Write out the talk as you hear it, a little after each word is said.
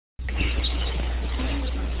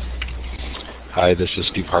Hi, this is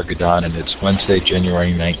Steve Hargadon, and it's Wednesday,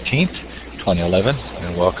 January 19th, 2011,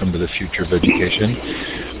 and welcome to the Future of Education.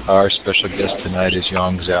 Our special guest tonight is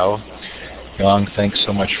Yong Zhao. Yong, thanks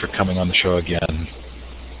so much for coming on the show again.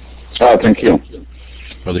 Thank you.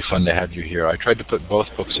 Really fun to have you here. I tried to put both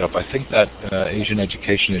books up. I think that Asian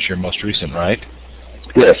Education is your most recent, right?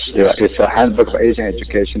 Yes, it's a handbook of Asian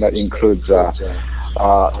education that includes a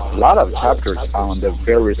lot of chapters on the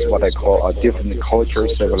various, what I call, different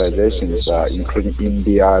cultures, civilizations, including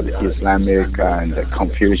India, the Islamic, and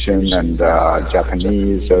Confucian, and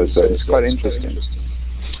Japanese. So it's quite interesting.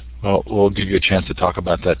 Well, we'll give you a chance to talk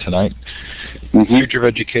about that tonight. Future of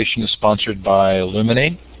Education is sponsored by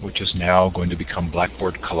Illuminate, which is now going to become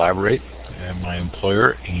Blackboard Collaborate, and my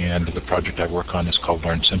employer, and the project I work on is called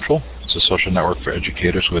Learn Central. It's a social network for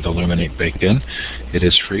educators with Illuminate baked in. It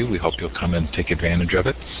is free. We hope you'll come and take advantage of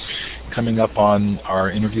it. Coming up on our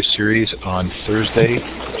interview series on Thursday,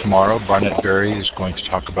 tomorrow, Barnett Berry is going to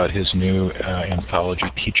talk about his new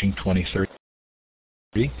anthology, Teaching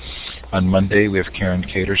 2030. On Monday, we have Karen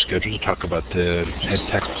Cater scheduled to talk about the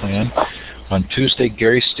EdTech plan. On Tuesday,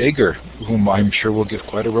 Gary Steger, whom I'm sure will give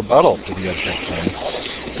quite a rebuttal to the EdTech plan.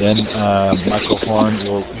 Then Michael Horn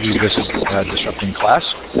will revisit Disrupting Class.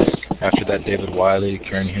 After that, David Wiley,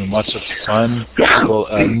 Karen Hume, lots of fun. Well,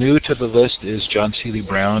 new to the list is John Seeley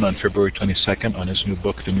Brown on February 22nd on his new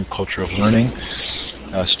book, The New Culture of Learning.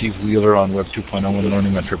 Steve Wheeler on Web 2.0 and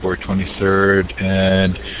Learning on February 23rd.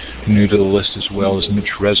 And new to the list as well is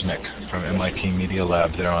Mitch Resnick from MIT Media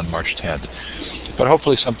Lab there on March 10th. But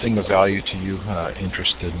hopefully something of value to you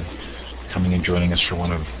interested in coming and joining us for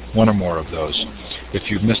one or more of those. If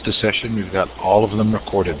you've missed a session, we've got all of them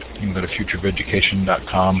recorded. You can go to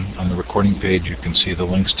futureofeducation.com. On the recording page, you can see the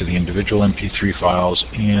links to the individual MP3 files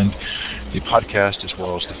and the podcast, as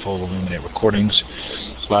well as the full Illuminate recordings.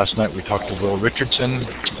 Last night, we talked to Will Richardson.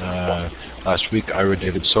 Last week, Ira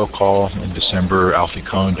David Sokol. In December, Alfie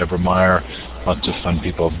Cohn, Deborah Meyer. Lots of fun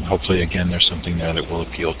people. Hopefully, again, there's something there that will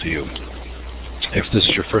appeal to you. If this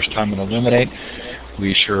is your first time in Illuminate,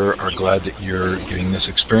 we sure are glad that you're getting this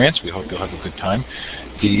experience. We hope you'll have a good time.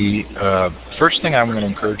 The first thing I'm going to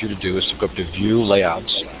encourage you to do is to go up to View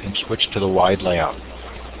Layouts and switch to the wide layout.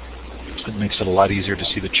 It makes it a lot easier to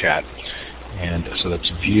see the chat. And so that's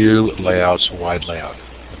View Layouts, wide layout.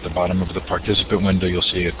 At the bottom of the participant window, you'll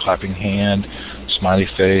see a clapping hand, smiley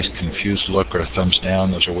face, confused look, or a thumbs down.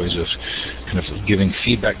 Those are ways of kind of giving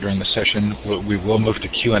feedback during the session. We will move to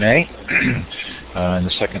Q&A in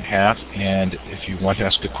the second half, and if you want to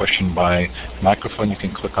ask a question by microphone, you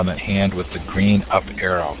can click on that hand with the green up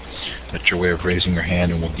arrow. That's your way of raising your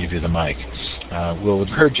hand, and we'll give you the mic. We'll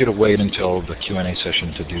encourage you to wait until the Q&A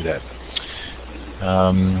session to do that.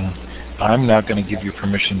 I'm now going to give you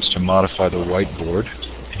permissions to modify the whiteboard.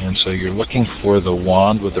 And so you're looking for the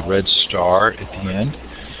wand with the red star at the end.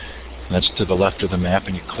 And that's to the left of the map,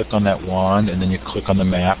 and you click on that wand, and then you click on the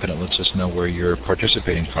map, and it lets us know where you're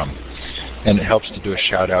participating from. And it helps to do a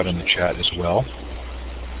shout out in the chat as well.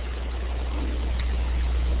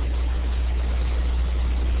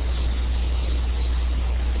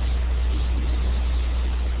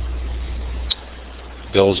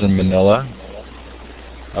 Bill's in Manila.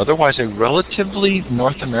 Otherwise, a relatively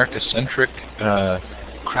North America-centric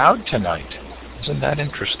crowd tonight. Isn't that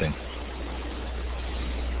interesting?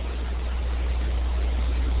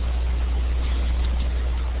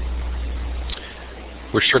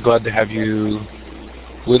 We're sure glad to have you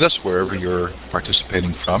with us wherever you're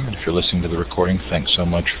participating from. And if you're listening to the recording, thanks so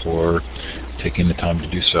much for taking the time to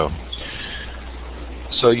do so.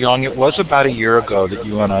 So, Yong, it was about a year ago that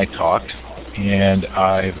you and I talked, and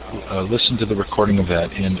I've listened to the recording of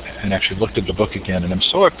that and actually looked at the book again, and I'm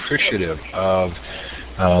so appreciative of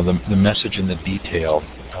the message and the detail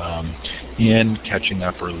in catching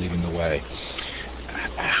up or leading the way.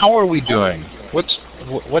 How are we doing?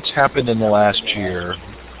 What's happened in the last year?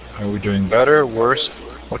 Are we doing better, worse?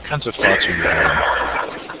 What kinds of thoughts are you having?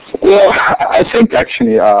 Well, I think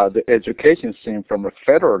actually the education scene from a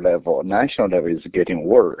federal level, national level is getting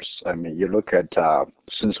worse. I mean, you look at,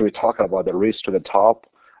 since we talk about the race to the top,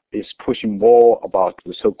 is pushing more about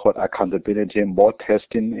the so-called accountability, more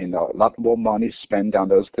testing, a lot more money spent on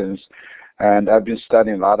those things. And I've been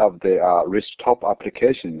studying a lot of the race to top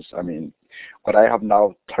applications. I mean, what I have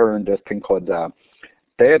now turned this thing called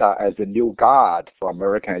data as a new god for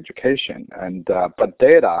American education. And but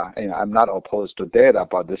data, I'm not opposed to data,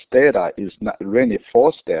 but this data is not really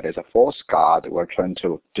false data. It's a false god we're trying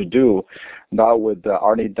to do. Now with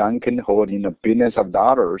Arnie Duncan holding billions of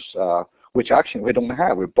dollars, which actually we don't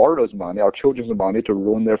have. We borrow those money, our children's money, to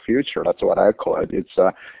ruin their future. That's what I call it.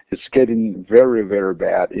 It's getting very, very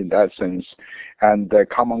bad in that sense. And the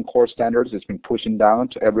Common Core standards has been pushing down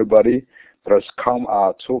to everybody. There's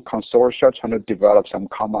two consortia trying to develop some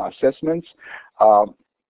common assessments.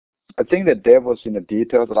 I think the devil's in the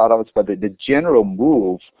details, a lot of it, but the general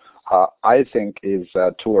move, I think, is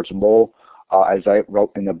towards more, as I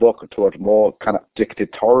wrote in the book, towards more kind of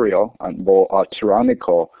dictatorial and more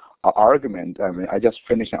tyrannical argument. I mean, I just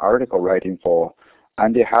finished an article writing for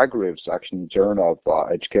Andy Hargreaves, actually, Journal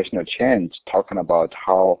of Educational Change, talking about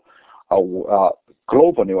how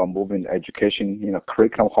globally we're moving education,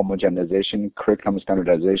 curriculum homogenization, curriculum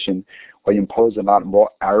standardization, will impose a lot more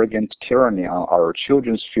arrogant tyranny on our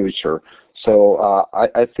children's future. So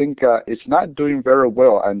I think it's not doing very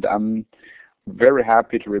well, and I'm very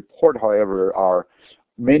happy to report, however, are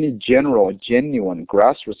many genuine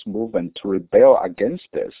grassroots movement to rebel against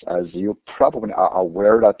this. As you probably are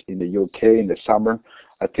aware that in the UK in the summer,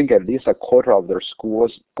 I think at least a quarter of their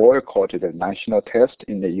schools boycotted a national test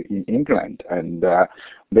in England, and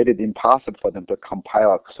made it impossible for them to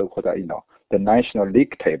compile a so-called, the national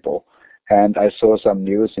league table. And I saw some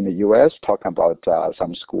news in the U.S. talking about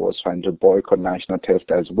some schools trying to boycott national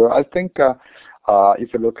tests as well. I think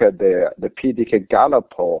if you look at the PDK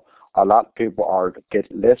Gallup poll, a lot of people are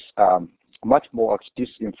much more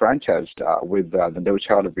disenfranchised with the No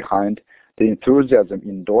Child Left Behind. The enthusiasm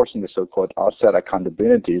endorsing the so-called outside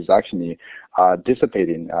accountability is actually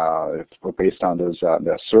dissipating based on those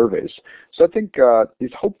the surveys. So I think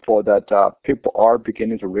it's hopeful that people are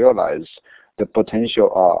beginning to realize the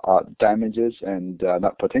potential damages, and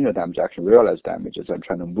not potential damage, actually realized damages, and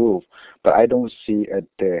trying to move. But I don't see at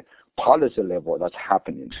the policy level that's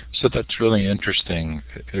happening. So that's really interesting.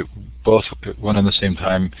 Both one at the same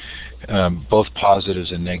time, both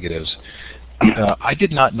positives and negatives. I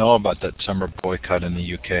did not know about that summer boycott in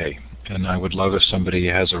the UK, and I would love if somebody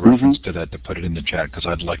has a reference to that to put it in the chat, because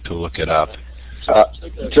I'd like to look it up.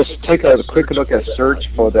 Just take a quick look at search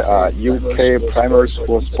for the UK primary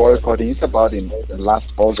schools boycotting. It's about in last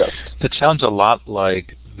August. That sounds a lot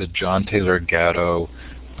like the John Taylor Gatto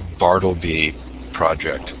Bartleby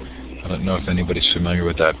project. I don't know if anybody's familiar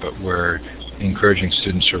with that, but we're encouraging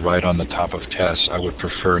students to write on the top of tests. I would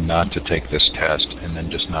prefer not to take this test and then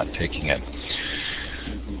just not taking it.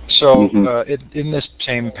 So in this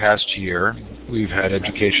same past year, we've had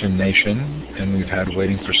Education Nation and we've had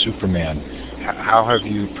Waiting for Superman. How have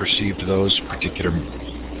you perceived those particular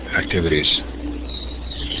activities?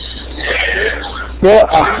 Well,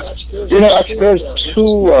 actually there's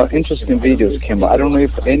two interesting videos came out. I don't know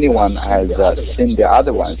if anyone has seen the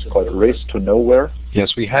other one. It's called Race to Nowhere.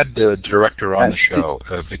 Yes, we had the director on the show,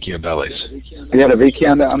 Vicky Abellis. You had Vicky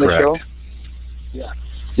on the show?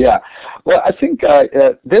 Yeah. Well, I think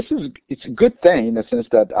it's a good thing in the sense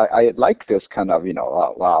that I like this kind of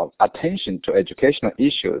attention to educational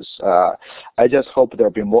issues. I just hope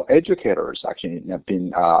there'll be more educators actually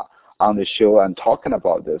being on the show and talking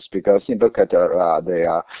about this, because you look at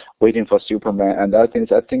the Waiting for Superman and other things.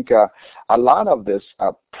 I think a lot of this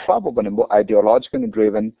are probably more ideologically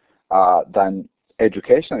driven than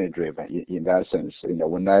educationally driven in that sense.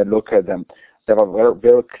 When I look at them, they have a very,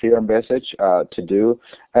 very clear message to do.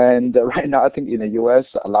 And right now, I think in the U.S.,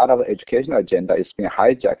 a lot of the educational agenda is being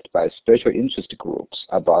hijacked by special interest groups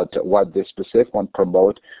about what they specifically want to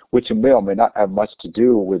promote, which may or may not have much to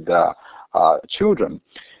do with children.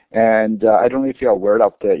 And I don't know if you're aware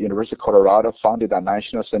of the University of Colorado founded a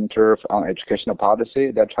National Center on Educational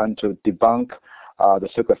Policy. They're trying to debunk the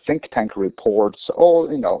so-called think tank reports, or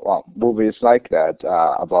movies like that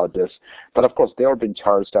about this. But of course, they are being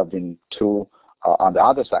charged of being too on the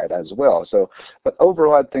other side as well. So, but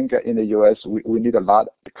overall, I think in the U.S. we need a lot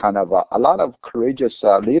of courageous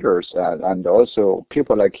leaders and also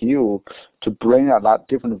people like you to bring a lot of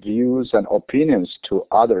different views and opinions to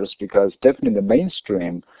others, because definitely the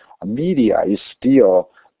mainstream media is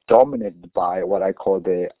still dominated by what I call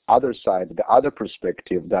the other side, the other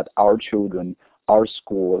perspective, that our children, our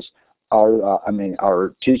schools,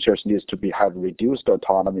 our teachers needs to have reduced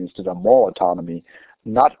autonomy instead of more autonomy,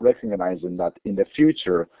 not recognizing that in the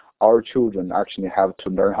future our children actually have to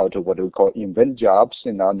learn how to what we call invent jobs,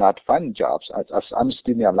 not find jobs. As I'm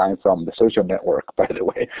stealing a line from the Social Network, by the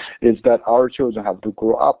way, is that our children have to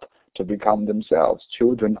grow up to become themselves.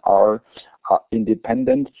 Children are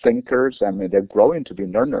independent thinkers. They're growing to be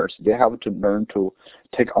learners. They have to learn to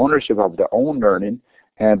take ownership of their own learning.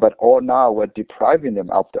 But all now we're depriving them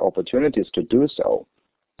of the opportunities to do so.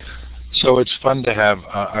 So it's fun to have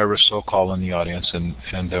Ira Sokol in the audience, and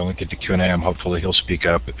when we get to Q&A, I'm hopeful that he'll speak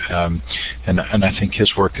up. And I think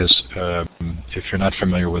his work is, if you're not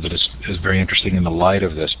familiar with it, is very interesting in the light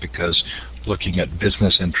of this, because looking at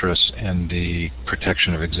business interests and the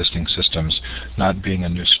protection of existing systems not being a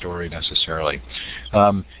new story necessarily.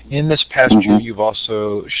 In this past year, you've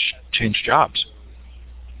also changed jobs.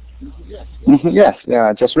 Yes,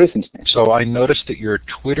 just recently. So I noticed that your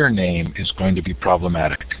Twitter name is going to be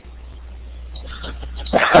problematic.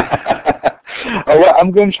 Well,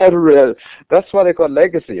 I'm going to try to. That's what I call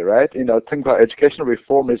legacy, right? Think about educational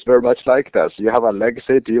reform is very much like this. You have a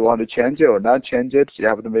legacy. Do you want to change it or not change it? You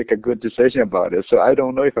have to make a good decision about it. So I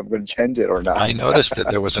don't know if I'm going to change it or not. I noticed that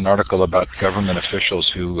there was an article about government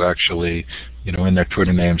officials who actually, in their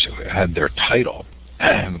Twitter names had their title.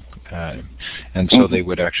 And so they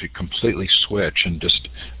would actually completely switch and just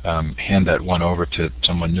hand that one over to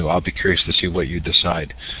someone new. I'll be curious to see what you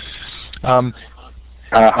decide.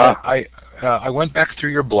 I went back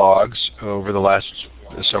through your blogs over the last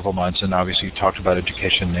several months, and obviously you talked about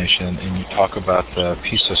Education Nation, and you talk about the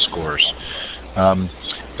PISA scores. And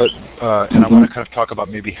I want to kind of talk about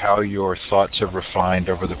maybe how your thoughts have refined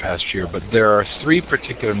over the past year. But there are three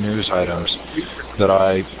particular news items that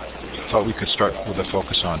I thought we could start with a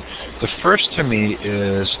focus on. The first to me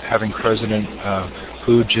is having President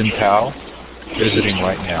Hu Jintao visiting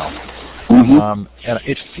right now. And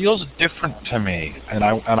it feels different to me, and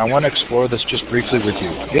I want to explore this just briefly with you.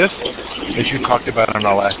 If, as you talked about in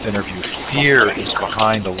our last interview, fear is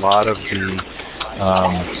behind a lot of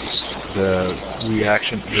the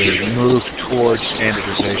reaction, the move towards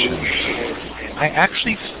standardization, I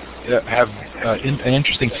actually have an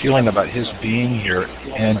interesting feeling about his being here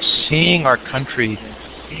and seeing our country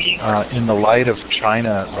in the light of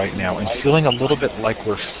China right now, and feeling a little bit like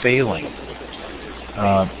we're failing.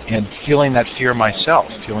 And feeling that fear myself,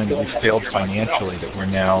 feeling that we've failed financially, that we're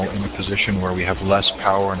now in a position where we have less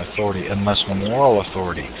power and authority and less moral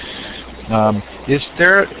authority. Is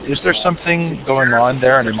there something going on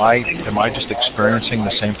there, and am I just experiencing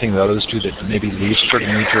the same thing that others do that maybe leads to a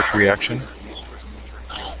knee-jerk reaction?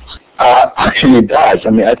 Actually, it does. I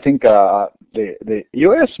mean, I think the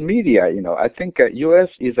U.S. media, I think U.S.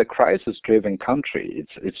 is a crisis-driven country.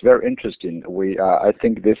 It's very interesting. I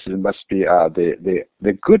think this must be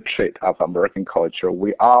the good trait of American culture.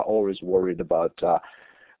 We are always worried about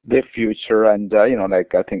the future, and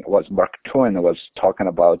I think what Mark Twain was talking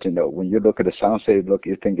about. When you look at the sunset,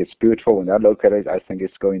 you think it's beautiful. When I look at it, I think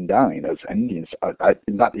it's going down. It's ending.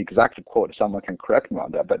 Not exactly quote. Someone can correct me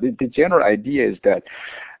on that, but the general idea is that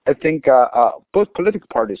I think both political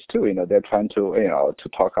parties too, they're trying to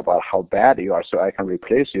talk about how bad you are, so I can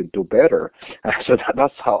replace you, do better. So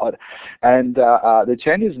that's how. And the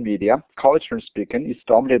Chinese media, culturally speaking, is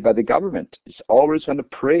dominated by the government. It's always going to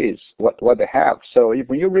praise what they have. So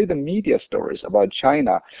when you read the media stories about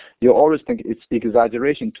China, you always think it's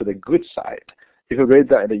exaggeration to the good side. If you read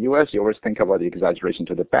that in the U.S., you always think about the exaggeration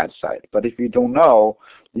to the bad side. But if you don't know,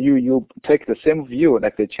 you take the same view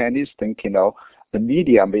like the Chinese think. The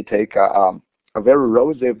media may take a very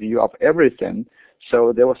rosy view of everything,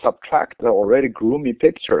 so they will subtract the already gloomy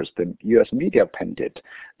pictures the U.S. media painted.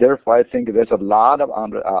 Therefore, I think there's a lot of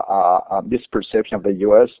misperception of the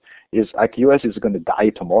U.S. is like U.S. is going to die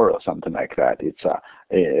tomorrow, something like that.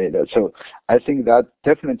 So I think that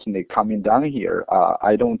definitely coming down here.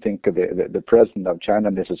 I don't think the president of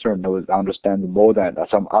China necessarily understands more than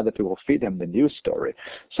some other people feed him the news story.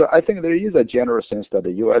 So I think there is a general sense that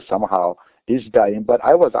the U.S. somehow is dying, but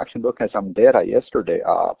I was actually looking at some data yesterday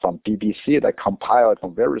from BBC that compiled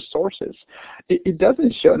from various sources. It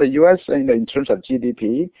doesn't show the U.S. in terms of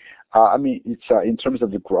GDP. It's in terms of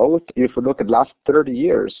the growth. If you look at last 30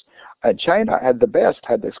 years, China had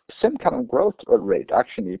the same kind of growth rate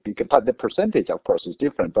actually, but the percentage, of course, is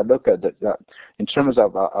different. But look at in terms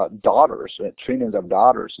of dollars, trillions of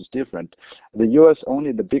dollars is different. The U.S.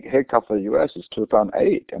 only the big hiccup for the U.S. is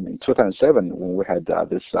 2008. 2007 when we had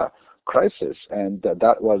this crisis, and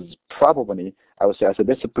that was probably, I would say, as a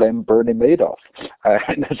discipline, Bernie Madoff.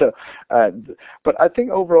 But I think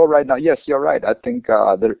overall right now, yes, you're right. I think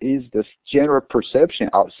there is this general perception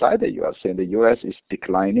outside the U.S. saying the U.S. is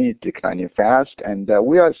declining fast, and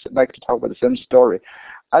we like to talk about the same story.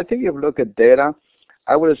 I think if you look at data,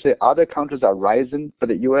 I would say other countries are rising, but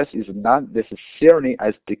the U.S. is not necessarily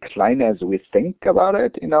as declining as we think about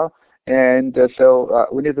it, And so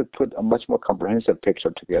we need to put a much more comprehensive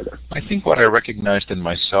picture together. I think what I recognized in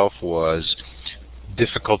myself was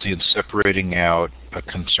difficulty in separating out a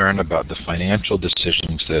concern about the financial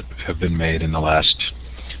decisions that have been made in the last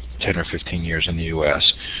 10 or 15 years in the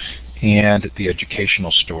U.S. and the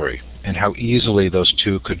educational story. and how easily those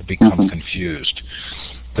two could become confused.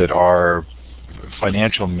 That our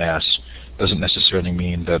financial mess doesn't necessarily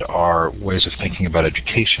mean that our ways of thinking about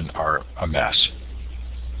education are a mess.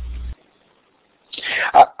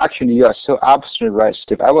 Actually, you are so absolutely right,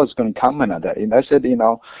 Steve. I was going to comment on that. And I said,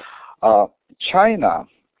 China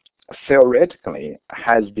theoretically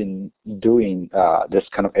has been doing this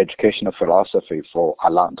kind of educational philosophy for a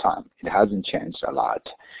long time. It hasn't changed a lot.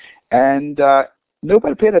 And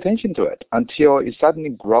nobody paid attention to it until it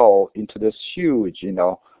suddenly grew into this huge,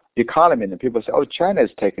 economy. And people say, oh, China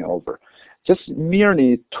is taking over. Just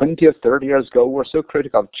merely 20 or 30 years ago, we were so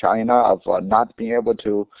critical of China, of not being able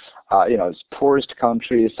to, it's poorest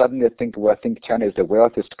country. Suddenly we think China is the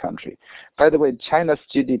wealthiest country. By the way, China's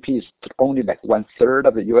GDP is only like 1/3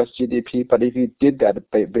 of the U.S. GDP, but if you did that,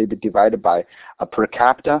 maybe divided by per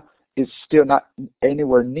capita, it's still not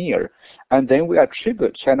anywhere near. And then we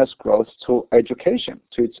attribute China's growth to education,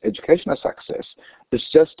 to its educational success. It's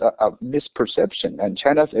just a misperception, and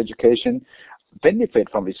China's education benefit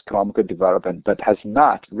from its economic development, but has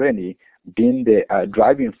not really been the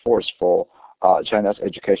driving force for China's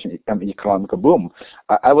education economic boom.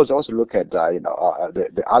 I was also looking at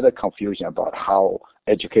the other confusion about how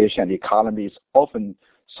education and economy is often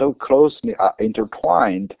so closely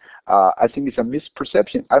intertwined. I think it's a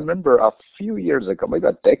misperception. I remember a few years ago, maybe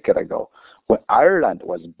a decade ago, when Ireland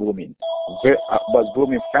was booming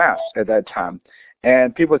fast at that time.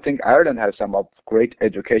 And people think Ireland has some great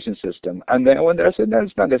education system. And then when they said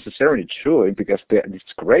that's not necessarily true because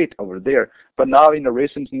it's great over there. But now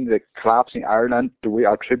recently the collapse in Ireland, do we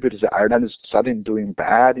attribute that Ireland is suddenly doing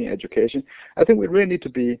bad in education? I think we really need to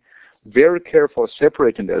be very careful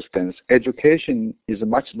separating those things. Education is a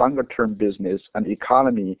much longer term business, and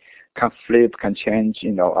economy can flip, can change,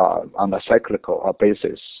 on a cyclical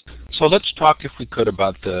basis. So let's talk, if we could,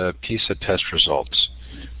 about the PISA test results.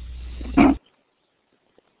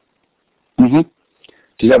 Mm-hmm.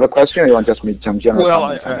 Do you have a question, or you want just me some general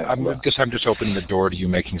comments? Well, I'm just opening the door to you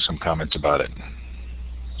making some comments about it.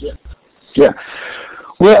 Yeah.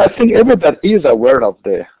 Well, I think everybody is aware of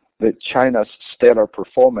the China's stellar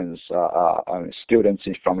performance. Students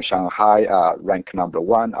from Shanghai rank number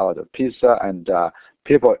 1 out of PISA, and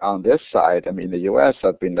people on this side, in the U.S.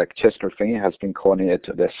 have been like Chester Finn has been calling it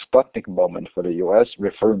the Sputnik moment for the U.S.,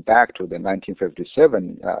 referring back to the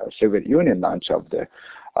 1957 Soviet Union launch of the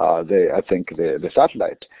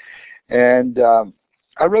satellite. And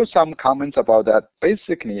I wrote some comments about that.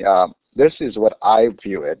 Basically, this is what I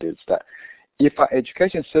view it, is that if an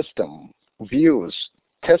education system views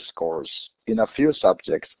test scores in a few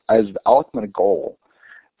subjects as the ultimate goal,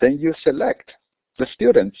 then you select the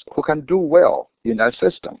students who can do well in that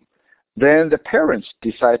system. Then the parents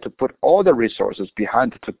decide to put all the resources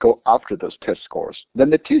behind it to go after those test scores.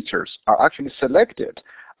 Then the teachers are actually selected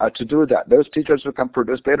to do that. Those teachers who can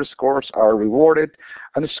produce better scores are rewarded,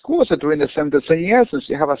 and the schools are doing the same thing. So in essence,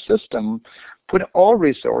 you have a system putting all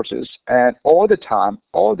resources and all the time,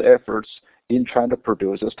 all the efforts in trying to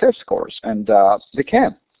produce those test scores, and they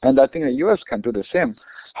can. And I think the U.S. can do the same.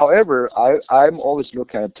 However, I'm always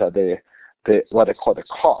looking at the what I call the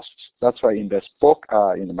costs. That's why in this book,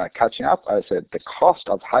 in my catching up, I said the cost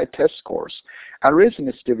of high test scores. And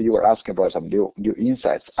recently, Steve, you were asking about some new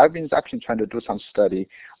insights. I've been actually trying to do some study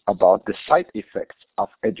about the side effects of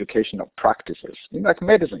educational practices. Like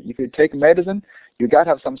medicine, if you take medicine, you got to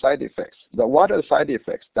have some side effects. But what are the side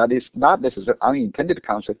effects? That is not necessarily unintended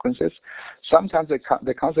consequences. Sometimes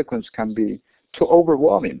the consequence can be too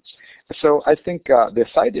overwhelming. So I think the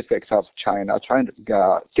side effects of China trying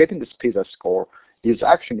to getting this PISA score is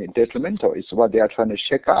actually detrimental. It's what they are trying to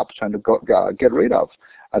shake up, trying to get rid of.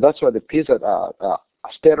 That's why the PISA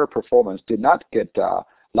stellar performance did not get a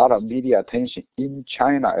lot of media attention in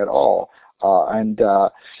China at all.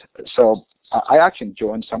 So I actually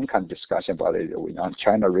joined some kind of discussion about it on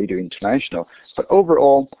China Radio International. But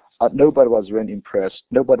overall, nobody was really impressed.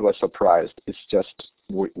 Nobody was surprised. It's just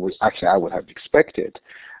actually I would have expected.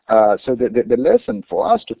 So the lesson for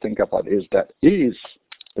us to think about is that is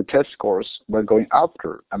the test scores we're going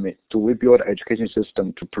after. Do we build an education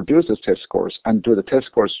system to produce those test scores, and do the test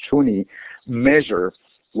scores truly measure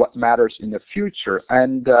what matters in the future,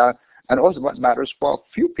 and also what matters for a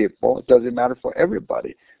few people? Does it matter for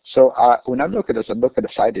everybody? So when I look at this, I look at the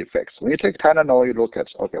side effects. When you take Tylenol, you look at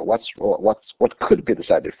what could be the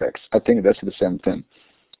side effects. I think that's the same thing.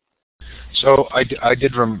 So I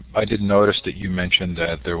did notice that you mentioned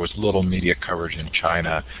that there was little media coverage in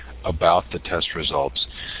China about the test results.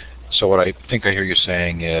 So what I think I hear you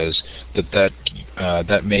saying is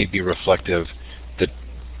that may be reflective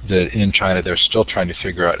that in China they're still trying to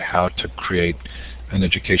figure out how to create an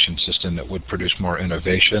education system that would produce more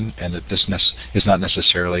innovation, and that this is not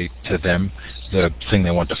necessarily to them the thing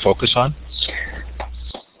they want to focus on?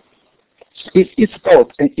 It's both.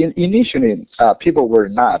 Initially, people were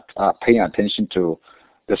not paying attention to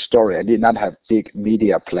the story. I did not have big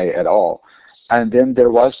media play at all. And then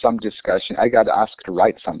there was some discussion. I got asked to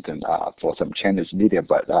write something for some Chinese media,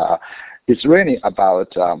 but it's really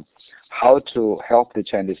about how to help the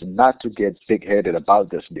Chinese not to get big-headed about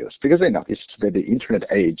this news. Because, it's the internet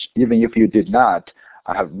age. Even if you did not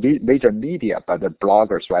have major media, but the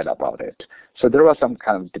bloggers write about it. So there was some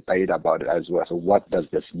kind of debate about it as well. So what does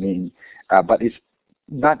this mean? But it's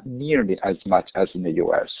not nearly as much as in the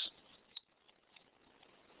U.S.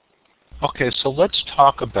 Okay, so let's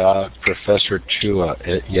talk about Professor Chua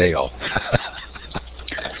at Yale.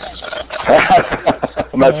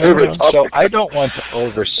 My favorite topic. So I don't want to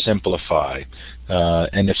oversimplify,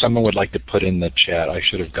 and if someone would like to put in the chat, I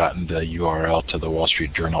should have gotten the URL to the Wall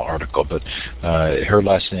Street Journal article, but her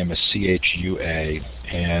last name is Chua,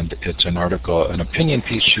 and it's an article, an opinion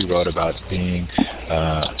piece she wrote about being,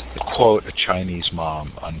 quote, a Chinese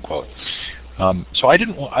mom, unquote. So I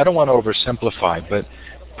don't want to oversimplify, but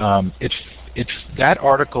it's that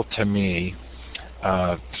article to me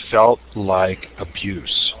felt like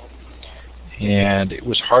abuse. And it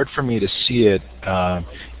was hard for me to see it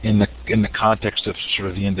in the context of sort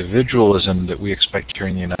of the individualism that we expect here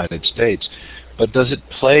in the United States. But does it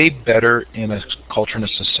play better in a culture and a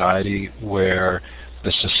society where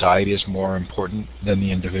the society is more important than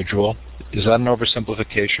the individual? Is that an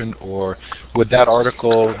oversimplification, or would that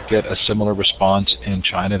article get a similar response in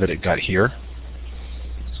China that it got here?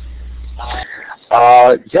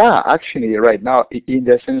 Yeah, actually, right now, in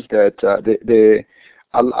the sense that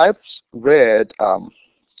I've read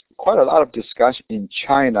quite a lot of discussion in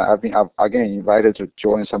China. I've been again invited to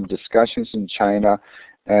join some discussions in China,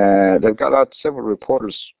 and I've got several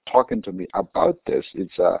reporters talking to me about this.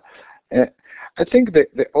 It's I think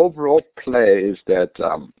the overall play is that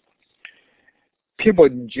people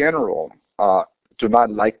in general do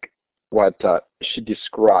not like what she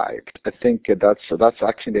described. I think that's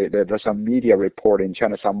actually there's some media report in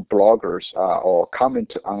China. Some bloggers or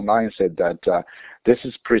comment online said that this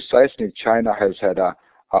is precisely China has had a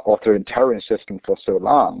authoritarian system for so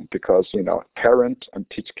long, because parent and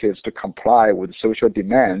teach kids to comply with social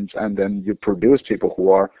demands, and then you produce people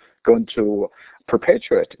who are going to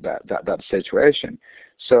perpetuate that situation.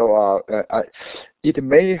 So it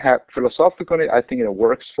may have philosophically, I think it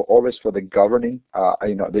works always for the governing,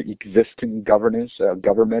 the existing government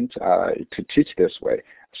to teach this way.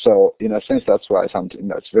 So in a sense, that's why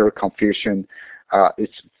it's very Confucian. It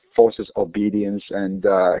forces obedience and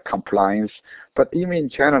compliance. But even in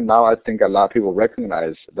China now, I think a lot of people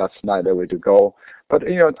recognize that's not the way to go. But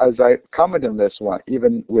as I commented on this one,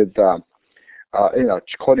 even with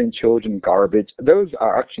calling children garbage, those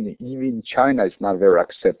are actually, even in China, it's not very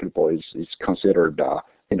acceptable. It's considered,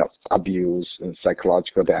 abuse and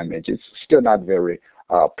psychological damage. It's still not very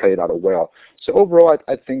played out well. So overall,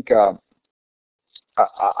 I think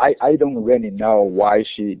I don't really know why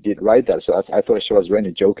she did write that. So I thought she was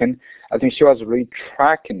really joking. I think she was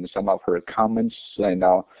retracting some of her comments.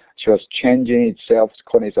 She was changing itself,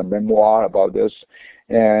 calling it a memoir about this,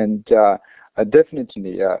 and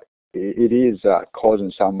definitely. It is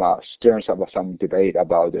causing stirring some debate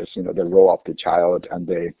about this, the role of the child and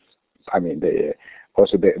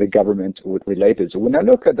also the government related. So when I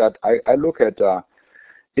look at that, I look at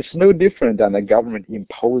it's no different than the government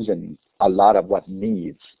imposing a lot of what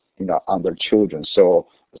needs, on their children. So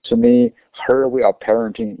to me, her way of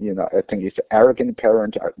parenting, I think it's arrogant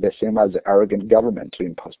parent, the same as the arrogant government to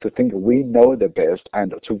impose, to think we know the best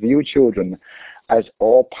and to view children as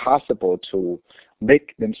all possible to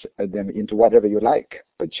make them into whatever you like.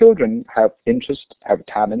 But children have interests, have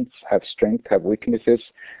talents, have strengths, have weaknesses,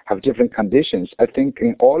 have different conditions. I think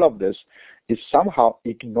in all of this is somehow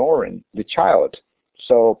ignoring the child.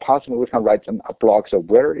 So possibly we can write a blog. So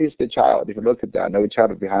where is the child? If you look at that, no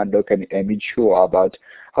child behind, look at immature about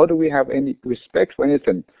how do we have any respect for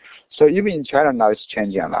anything. So even in China now it's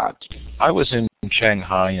changing a lot. I was in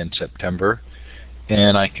Shanghai in September,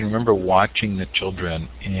 and I can remember watching the children,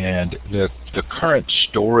 and the current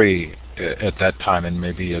story at that time, and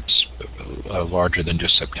maybe it's larger than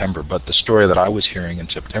just September, but the story that I was hearing in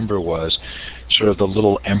September was sort of the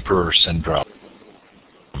little emperor syndrome.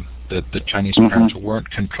 That the Chinese parents weren't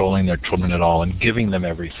controlling their children at all and giving them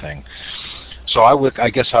everything. So I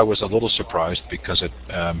guess I was a little surprised, because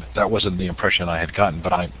that wasn't the impression I had gotten,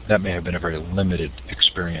 but that may have been a very limited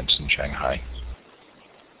experience in Shanghai.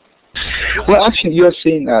 Well, actually, you're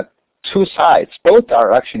seeing two sides. Both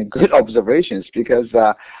are actually good observations, because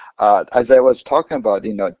as I was talking about,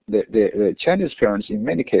 the Chinese parents in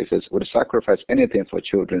many cases would sacrifice anything for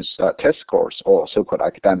children's test scores or so-called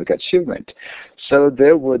academic achievement. So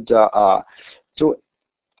they would do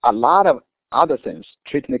a lot of other things,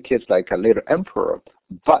 treating the kids like a little emperor.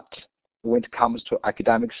 But when it comes to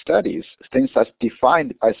academic studies, things that's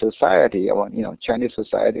defined by society or Chinese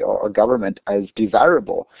society or government as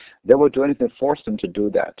desirable, they will do anything to force them to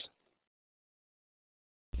do that.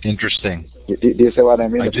 Interesting. Do you see what I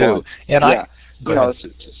mean? I do. And yeah. Go ahead.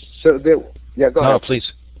 So go ahead. No,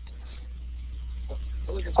 please.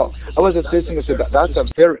 Oh, I was just thinking that's a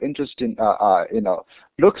very interesting,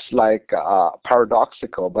 looks like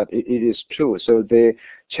paradoxical, but it is true. So the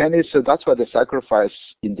Chinese, so that's why they sacrifice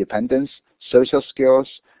independence, social skills,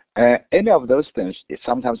 any of those things,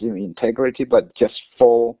 sometimes even integrity, but just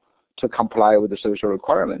fall to comply with the social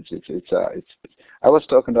requirements. I was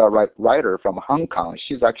talking to a writer from Hong Kong.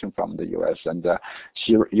 She's actually from the U.S. and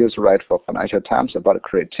she used to write for Financial Times about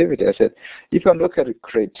creativity. I said, if you look at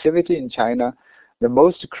creativity in China, the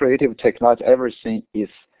most creative technology I've ever seen is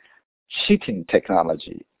cheating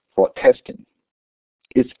technology for testing.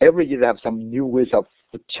 It's every year they have some new ways of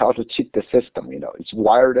how to cheat the system. It's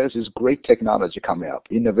wireless. It's great technology coming up.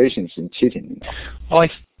 Innovations in cheating. Well,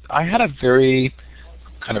 I had a very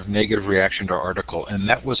kind of negative reaction to our article, and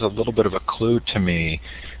that was a little bit of a clue to me,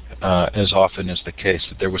 as often is the case,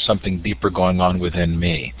 that there was something deeper going on within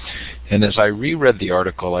me. And as I reread the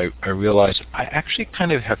article, I realized I actually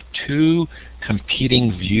kind of have two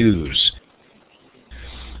competing views.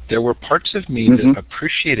 There were parts of me that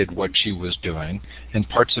appreciated what she was doing, and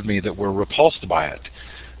parts of me that were repulsed by it.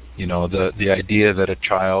 The idea that a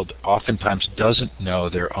child oftentimes doesn't know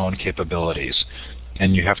their own capabilities,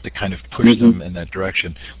 and you have to kind of push them in that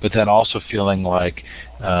direction, but then also feeling like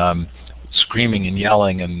screaming and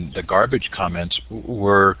yelling and the garbage comments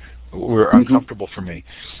were uncomfortable for me.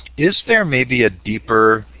 Is there maybe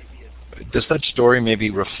does that story maybe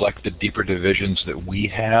reflect the deeper divisions that we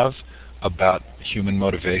have about human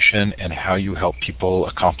motivation and how you help people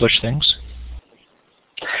accomplish things?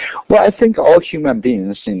 Well, I think all human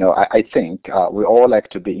beings, I think we all like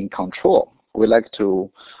to be in control. We like to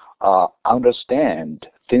understand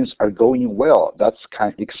things are going well. That's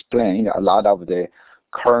kind of explain a lot of the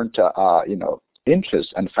current,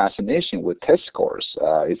 interest and fascination with test scores.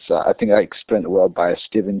 I think I explained well by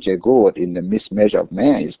Stephen Jay Gould in The Mismeasure of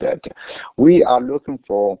Man, is that we are looking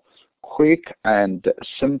for quick and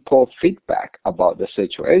simple feedback about the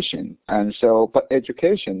situation. And so, but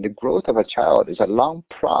education, the growth of a child is a long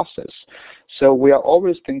process. So we are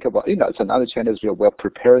always thinking about, it's another challenge. We're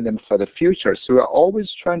preparing them for the future. So we're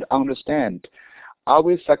always trying to understand, are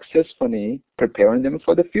we successfully preparing them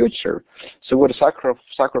for the future? So we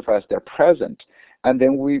sacrifice their present, and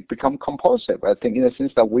then we become compulsive. I think in the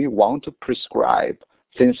sense that we want to prescribe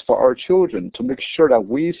things for our children to make sure that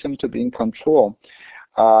we seem to be in control.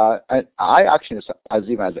 And I actually, as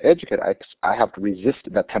an educator, I have to resist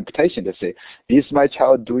that temptation to say, is my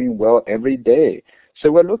child doing well every day? So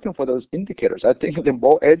we're looking for those indicators. I think the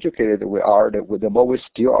more educated we are, the more we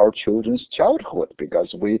steal our children's childhood,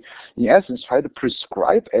 because we, in essence, try to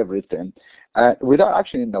prescribe everything without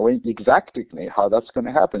actually knowing exactly how that's going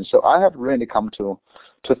to happen. So I have really come to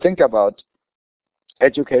think about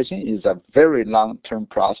education is a very long-term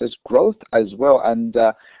process, growth as well, and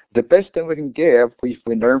the best thing we can give, if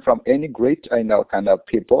we learn from any great, kind of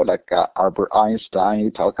people like Albert Einstein,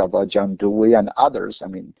 you talk about John Dewey and others. I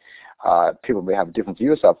mean, people may have different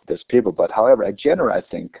views of these people, but however, in general, I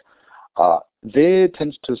think they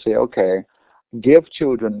tend to say, okay, give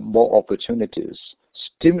children more opportunities,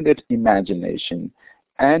 stimulate imagination,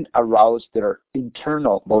 and arouse their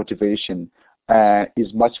internal motivation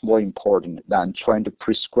is much more important than trying to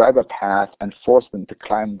prescribe a path and force them to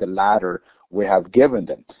climb the ladder we have given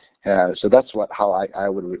them. So that's how I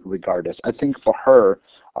would regard this. I think for her,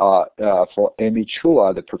 for Amy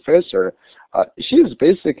Chua, the professor, she is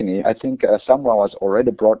basically, I think someone was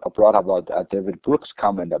already brought about David Brooks'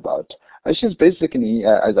 comment about, she's basically,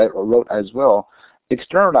 as I wrote as well,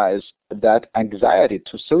 externalize that anxiety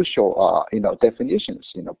to social, definitions,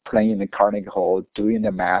 playing in the Carnegie Hall, doing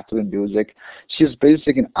the math, doing music. She's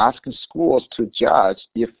basically asking schools to judge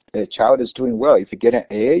if a child is doing well. If you get an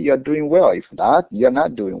A, you're doing well. If not, you're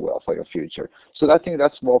not doing well for your future. So I think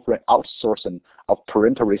that's more for an outsourcing of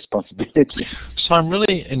parental responsibility. So I'm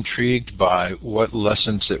really intrigued by what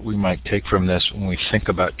lessons that we might take from this when we think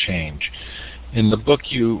about change. In the book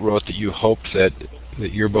you wrote that you hoped that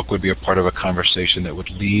your book would be a part of a conversation that would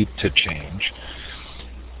lead to change.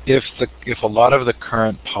 If a lot of the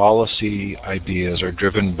current policy ideas are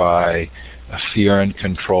driven by fear and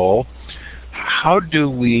control, how do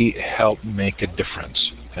we help make a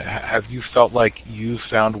difference? Have you felt like you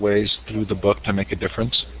found ways through the book to make a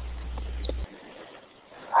difference?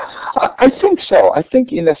 I think so. I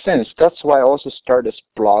think in a sense, that's why I also started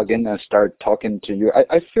blogging and started talking to you.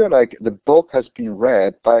 I feel like the book has been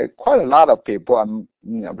read by quite a lot of people. I'm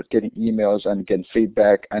getting emails and getting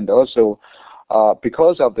feedback. And also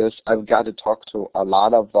because of this, I've got to talk to a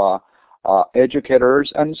lot of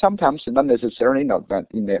educators, and sometimes not necessarily but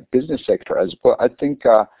in the business sector as well. I think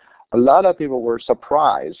a lot of people were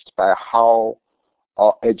surprised by how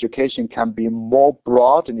education can be more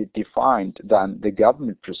broadly defined than the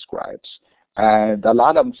government prescribes. And a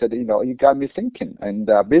lot of them said, you got me thinking. And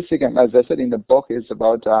basically, as I said in the book, is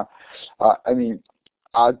about, our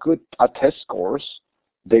test scores,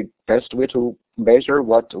 the best way to measure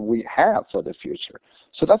what we have for the future.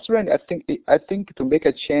 So that's really, I think to make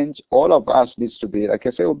a change, all of us needs to be, like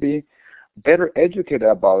I say, will be better educated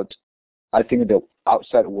about, I think, the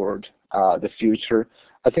outside world, the future.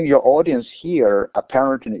 I think your audience here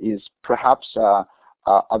apparently is perhaps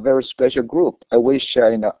a very special group. I wish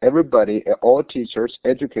everybody, all teachers,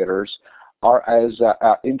 educators, are as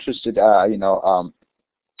interested,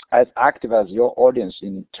 as active as your audience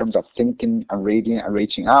in terms of thinking and reading and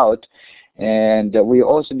reaching out. And we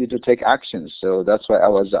also need to take action. So that's why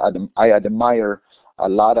I admire a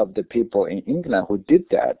lot of the people in England who did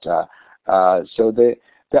that. So the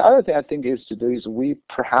other thing I think is to do is we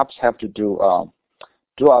perhaps have to do a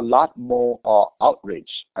lot more outreach.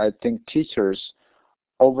 I think teachers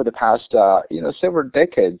over the past several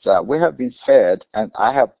decades, we have been fed, and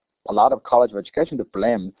I have a lot of college of education to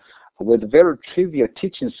blame, with very trivial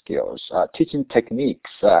teaching skills, teaching techniques.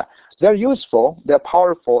 They're useful, they're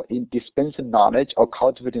powerful in dispensing knowledge or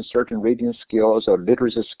cultivating certain reading skills or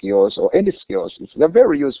literacy skills or any skills. They're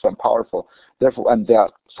very useful and powerful. Therefore, and they are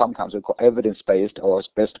sometimes we call evidence-based or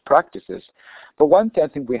best practices. But one thing I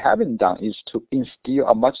think we haven't done is to instill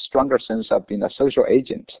a much stronger sense of being a social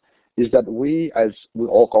agent, is that we, as we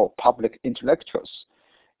all call public intellectuals.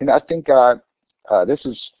 And I think this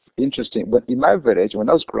is interesting. But in my village, when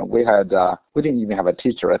I was growing, we didn't even have a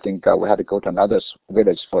teacher. I think we had to go to another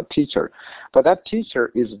village for a teacher. But that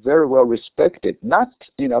teacher is very well respected, not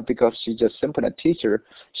because she's just simply a teacher.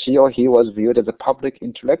 She or he was viewed as a public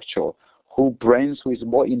intellectual who is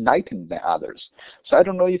more enlightened than others. So I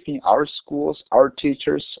don't know if in our schools, our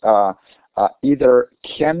teachers either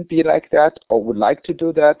can be like that or would like to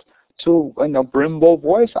do that to bring more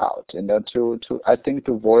voice out, to I think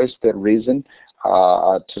to voice the reason,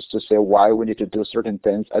 just to say why we need to do certain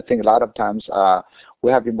things. I think a lot of times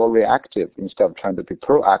we have been more reactive instead of trying to be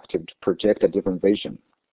proactive to project a different vision.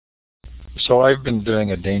 So I've been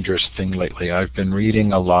doing a dangerous thing lately. I've been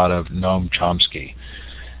reading a lot of Noam Chomsky.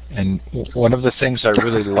 And one of the things I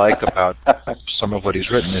really like about some of what he's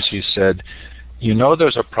written is he said,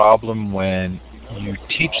 there's a problem when you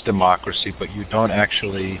teach democracy, but you don't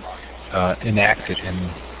actually enact it in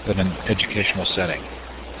an educational setting.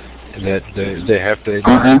 That they have to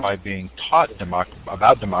learn by being taught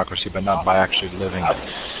about democracy, but not by actually living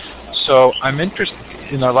it. So I'm interested,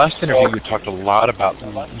 in our last interview you talked a lot about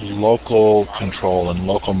local control and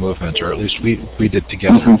local movements, or at least we did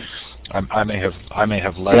together. I may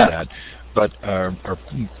have led that, but or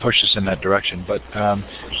pushed us in that direction. But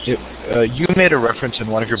you made a reference in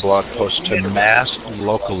one of your blog posts to mass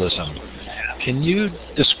localism. Can you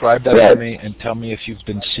describe that to me and tell me if you've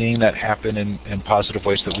been seeing that happen in positive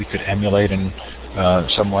ways that we could emulate in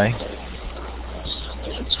some way?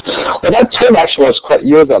 Well, that term actually was quite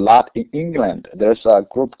used a lot in England. There's a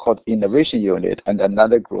group called Innovation Unit and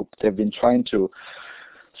another group. They've been trying to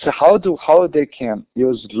see how they can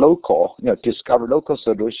use local, discover local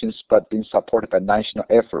solutions, but being supported by national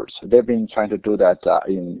efforts. They've been trying to do that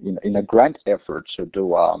in a grant effort to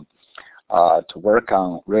do. To work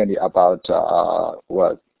on really about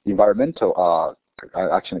environmental,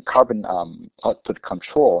 actually carbon output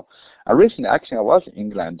control. Recently, actually, I was in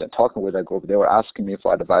England talking with a group. They were asking me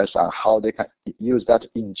for advice on how they can use that to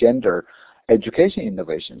engender education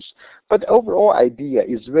innovations. But the overall idea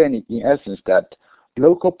is really, in essence, that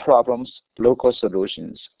local problems, local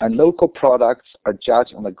solutions, and local products are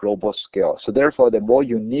judged on a global scale. So therefore, the more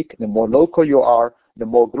unique, the more local you are, the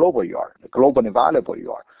more global you are, the globally valuable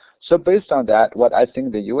you are. So based on that, what I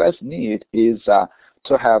think the U.S. need is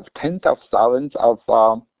to have tens of thousands of,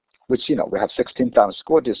 which, we have 16,000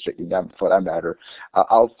 school districts in them for that matter,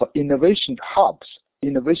 of innovation hubs,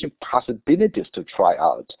 innovation possibilities to try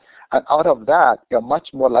out. And out of that, you're much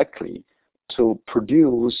more likely to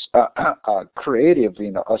produce creative,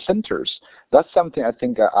 centers. That's something I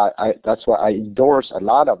think that's why I endorse a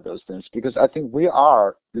lot of those things, because I think we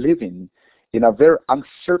are living in a very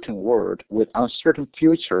uncertain world with uncertain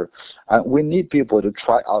future. We need people to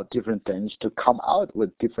try out different things, to come out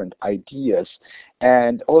with different ideas,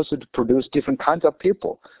 and also to produce different kinds of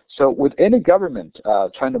people. So with any government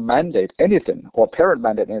trying to mandate anything or parent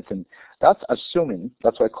mandate anything, that's assuming,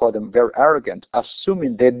 that's why I call them very arrogant,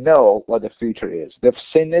 assuming they know what the future is. They've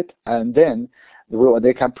seen it, and then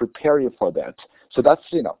they can prepare you for that. So that's,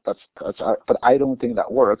 but I don't think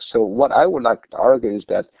that works. So what I would like to argue is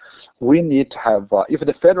that we need to have, if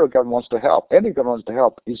the federal government wants to help, any government wants to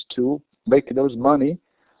help, is to make those money,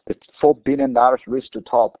 the $4 billion race to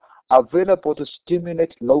top, available to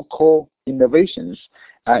stimulate local innovations,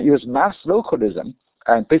 use mass localism,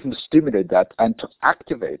 and basically stimulate that, and to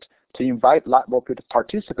activate, to invite a lot more people to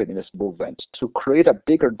participate in this movement, to create a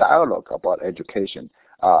bigger dialogue about education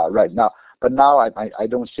right now. But now I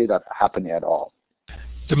don't see that happening at all.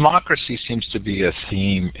 Democracy seems to be a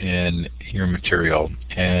theme in your material,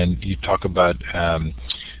 and you talk about,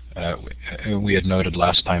 we had noted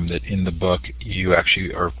last time that in the book you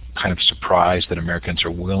actually are kind of surprised that Americans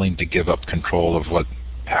are willing to give up control of what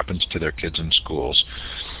happens to their kids in schools.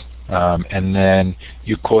 And then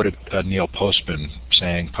you quoted Neil Postman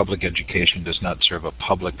saying public education does not serve a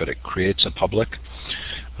public, but it creates a public.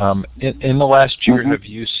 In the last year, have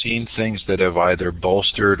you seen things that have either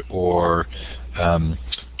bolstered or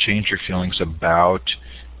changed your feelings about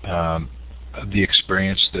the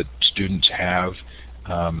experience that students have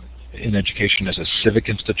in education as a civic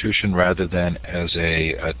institution rather than as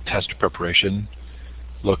a test preparation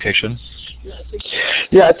location?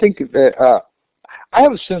 Yeah, I think I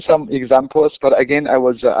have seen some examples, but again,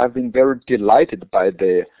 I've been very delighted by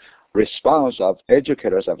the response of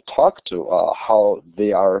educators I've talked to, how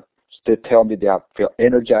they tell me they feel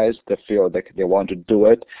energized, they feel like they want to do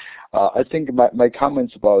it. I think my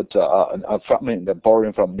comments about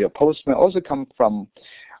borrowing from Neil Postman also come from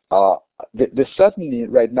they certainly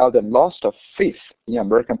right now the loss of faith in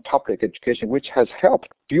American public education, which has helped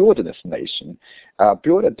build this nation,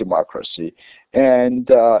 build a democracy. And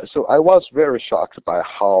so I was very shocked by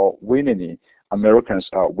how willingly Americans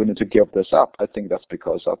are willing to give this up. I think that's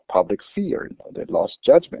because of public fear. They lost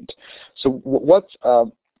judgment. So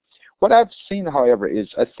what I've seen, however, is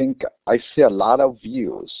I think I see a lot of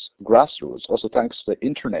views, grassroots, also thanks to the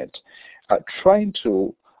internet, trying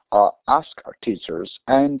to ask our teachers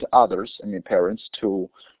and others, parents, to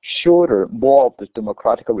shoulder more of this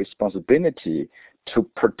democratic responsibility to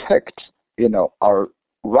protect, our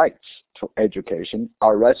rights to education,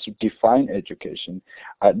 our rights to define education.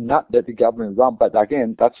 Not that the government run, but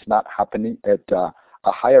again, that's not happening at a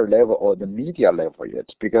higher level or the media level yet.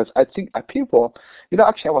 Because I think people,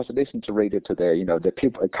 actually I was listening to radio today, the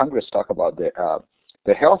people in Congress talk about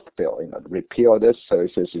the health bill, repeal this, so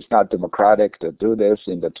it says it's not democratic to do this,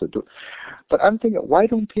 to do. But I'm thinking, why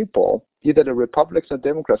don't people, either the Republicans or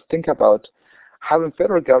Democrats, think about having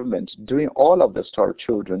federal government doing all of this to our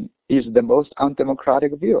children is the most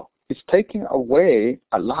undemocratic view. It's taking away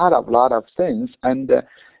a lot of things and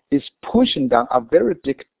is pushing down a very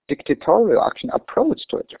dictatorial approach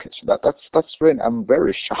to education. That's really, I'm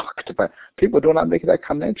very shocked, but people do not make that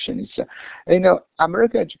connection. It's,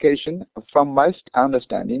 American education, from my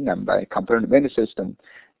understanding and by comparing many systems,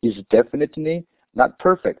 is definitely not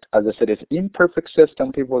perfect. As I said, it's an imperfect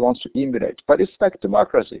system people want to emulate, but it's like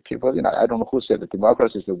democracy. People, I don't know who said that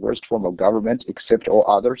democracy is the worst form of government except all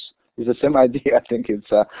others. It's the same idea. I think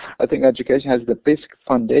I think education has the basic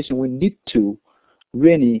foundation. We need to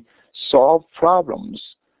really solve problems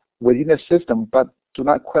within the system, but do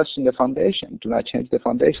not question the foundation. Do not change the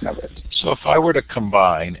foundation of it. So if I were to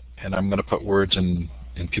combine, and I'm going to put words in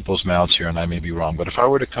people's mouths here, and I may be wrong, but if I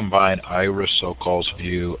were to combine Ira Sokol's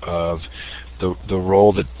view of the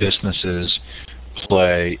role that businesses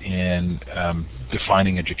play in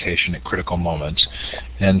defining education at critical moments,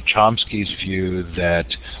 and Chomsky's view that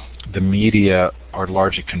the media are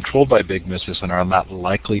largely controlled by big business and are not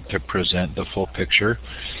likely to present the full picture,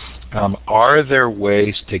 are there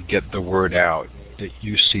ways to get the word out that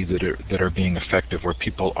you see that are being effective, where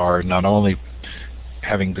people are not only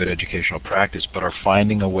having good educational practice, but are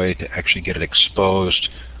finding a way to actually get it exposed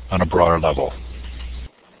on a broader level?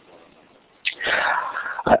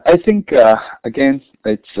 I think, again,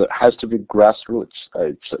 it has to be grassroots.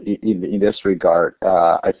 It's in this regard.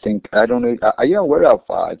 I think, I don't know, are you aware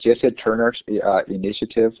of Jesse Turner's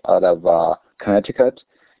initiative out of Connecticut?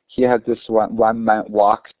 He had this one-man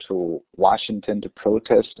walk to Washington to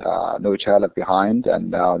protest No Child Left Behind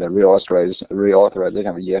and the reauthorization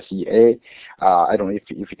of ESEA. I don't know if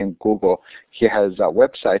you can Google. He has a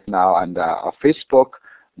website now and a Facebook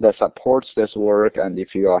that supports this work, and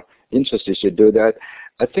if you are interested, you should do that.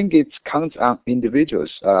 I think it counts on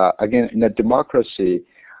individuals. Again, in a democracy,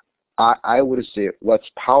 I would say what's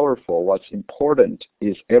powerful, what's important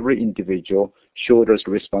is every individual shoulders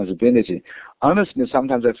responsibility. Honestly,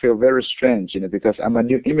 sometimes I feel very strange, because I'm a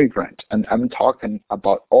new immigrant and I'm talking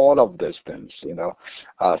about all of these things,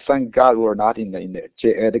 Thank God we're not in the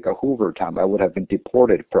J. Edgar Hoover time. I would have been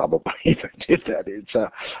deported probably if I did that.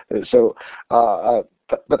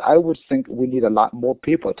 But I would think we need a lot more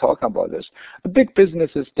people talking about this. The big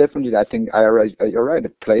businesses definitely, I think, you're right,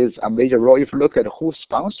 it plays a major role. If you look at who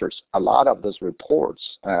sponsors a lot of those reports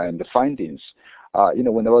and the findings,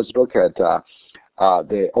 when I was looking at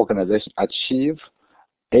the organization Achieve,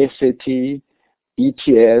 ACT,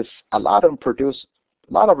 ETS, a lot of them produce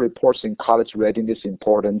a lot of reports in college readiness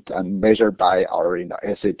important and measured by our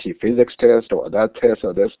SAT physics test or that test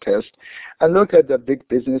or this test. And look at the big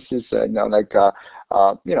businesses, like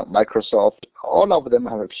Microsoft. All of them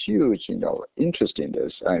have a huge interest in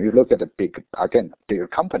this. And you look at the bigger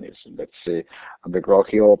companies. Let's say McGraw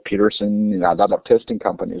Hill, Peterson, a lot of testing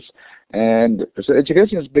companies. And so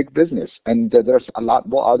education is big business, and there's a lot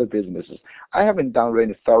more other businesses. I haven't done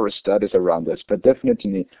really thorough studies around this, but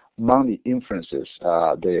definitely money influences.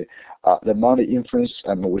 The money influence,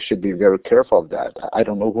 we should be very careful of that. I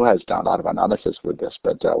don't know who has done a lot of analysis with this,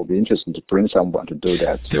 but it will be interesting to bring someone to do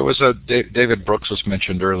that. There was David Brooks was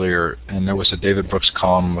mentioned earlier, and there was a David Brooks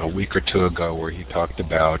column a week or two ago where he talked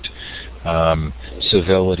about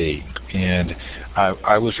civility, and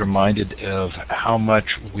I was reminded of how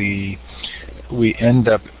much we end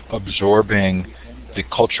up absorbing the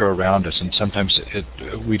culture around us, and sometimes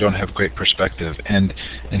we don't have great perspective. And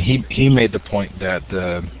he made the point that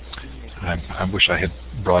I wish I had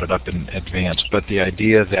brought it up in advance, but the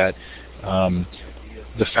idea that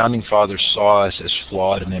the founding fathers saw us as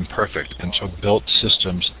flawed and imperfect, and so built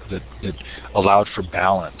systems that allowed for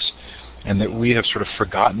balance, and that we have sort of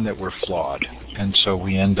forgotten that we're flawed, and so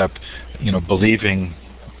we end up,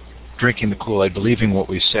 drinking the Kool-Aid, believing what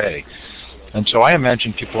we say. And so I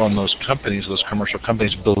imagine people in those companies, those commercial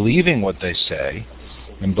companies, believing what they say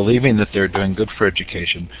and believing that they're doing good for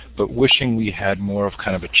education, but wishing we had more of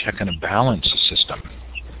kind of a check and a balance system.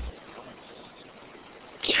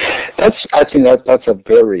 I think that's a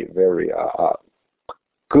very, very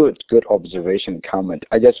good observation comment.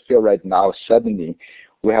 I just feel right now suddenly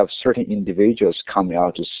we have certain individuals coming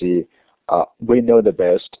out to see, we know the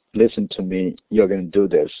best, listen to me, you're going to do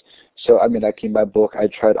this. So, like in my book, I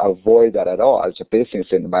try to avoid that at all. As a business,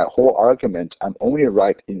 in my whole argument, I'm only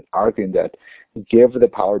right in arguing that give the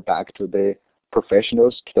power back to the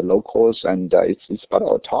professionals, to the locals, and it's about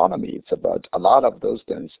autonomy. It's about a lot of those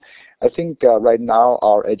things. I think right now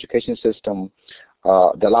our education system,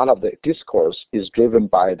 a lot of the discourse is driven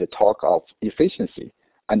by the talk of efficiency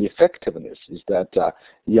and effectiveness. Is that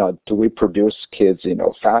do we produce kids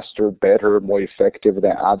faster, better, more effective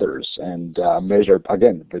than others, and measure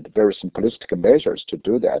again with very simplistic measures to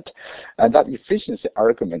do that, and that efficiency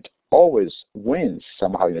argument always wins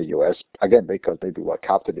somehow in the U.S. again because maybe we're a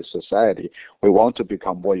capitalist society. We want to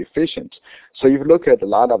become more efficient. So if you look at a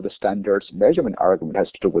lot of the standards measurement argument has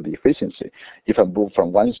to do with efficiency. If I move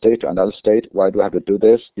from one state to another state, why do I have to do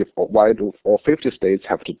this? Why do all 50 states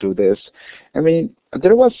have to do this?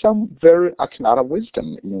 There was some very a lot of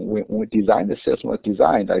wisdom when we designed the system. Was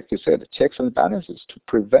designed, like you said, checks and balances to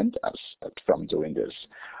prevent us from doing this.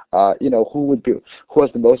 Who was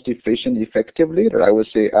the most efficient, effective leader? I would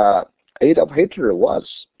say Adolf Hitler was,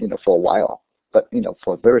 for a while, but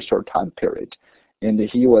for a very short time period. And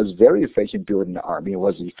he was very efficient building the army. He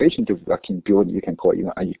was efficient in building, you can call it,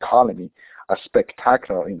 an economy, a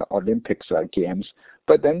spectacular Olympics games,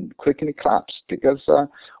 but then quickly collapsed because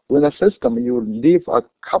with a system you leave a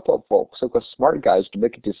couple of folks, so-called smart guys, to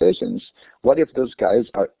make decisions. What if those guys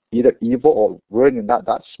are either evil or really not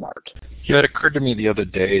that smart? Yeah, it occurred to me the other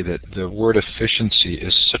day that the word efficiency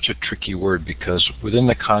is such a tricky word because within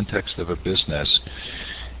the context of a business,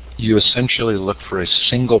 you essentially look for a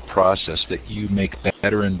single process that you make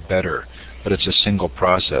better and better, but it's a single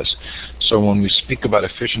process. So when we speak about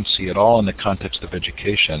efficiency at all in the context of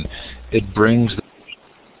education, it brings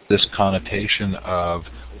this connotation of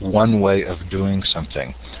one way of doing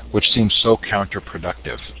something, which seems so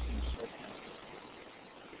counterproductive.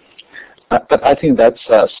 But I think that's,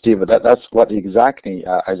 Steve, that's what exactly,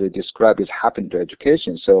 as you described, is happening to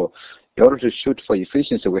education. So in order to shoot for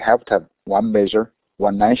efficiency, we have to have one measure,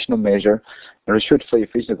 one national measure. In order to shoot for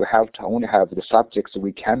efficiency, we have to only have the subjects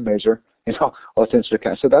we can measure, or things we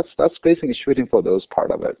can. So that's basically shooting for those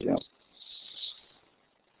part of it,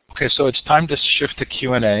 Okay, so it's time to shift to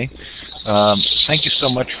Q&A. Thank you so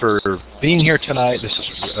much for being here tonight. This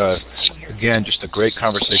is, again, just a great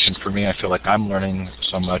conversation for me. I feel like I'm learning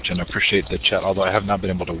so much and appreciate the chat, although I have not been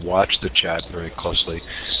able to watch the chat very closely.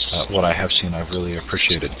 What I have seen, I've really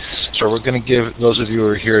appreciated. So we're going to give those of you who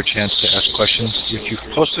are here a chance to ask questions. If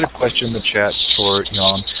you've posted a question in the chat for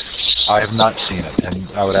Yong, I have not seen it, and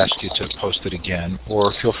I would ask you to post it again,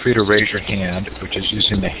 or feel free to raise your hand, which is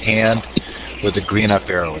using the hand with the green up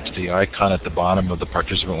arrow. It's the icon at the bottom of the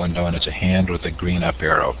participant window, and it's a hand with a green up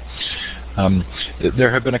arrow.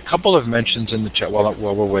 There have been a couple of mentions in the chat. While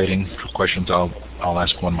we're waiting for questions, I'll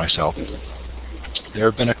ask one myself. There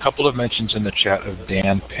have been a couple of mentions in the chat of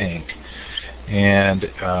Dan Pink, and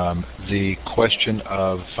the question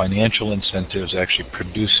of financial incentives actually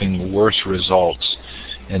producing worse results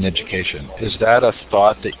in education. Is that a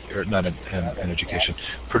thought that, or not in education,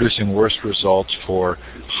 producing worse results for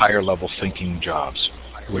higher level thinking jobs,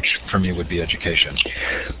 which for me would be education?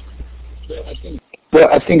 Well,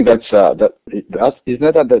 I think isn't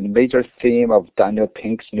that the major theme of Daniel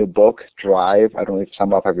Pink's new book, Drive? I don't know if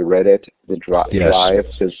some of you have read it. The Yes. Drive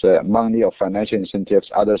says money or financial incentives,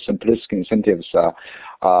 other simplistic incentives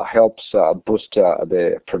helps boost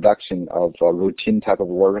the production of routine type of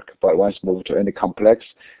work. But once moved to any complex,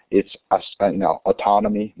 it's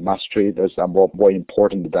autonomy, mastery. Those are more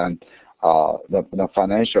important than the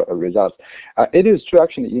financial results. It is true,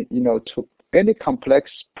 actually. To any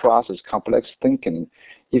complex process, complex thinking,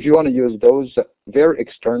 if you want to use those very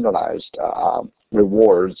externalized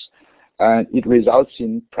rewards, and it results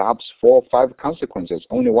in perhaps 4 or 5 consequences.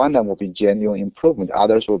 Only one of them will be genuine improvement.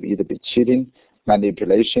 Others will either be cheating,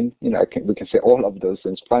 manipulation. We can say all of those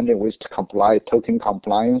things. Finding ways to comply, token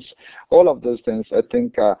compliance, all of those things. I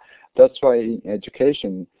think that's why in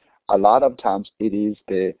education, a lot of times it is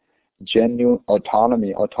the genuine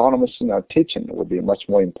autonomy, autonomous teaching would be much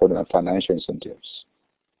more important than financial incentives.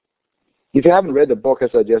 If you haven't read the book, I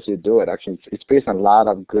suggest you do it. Actually, it's based on a lot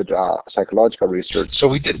of good psychological research. So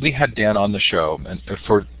we had Dan on the show and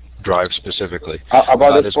for Drive specifically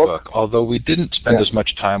about his book. Although we didn't spend as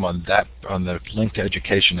much time on the link to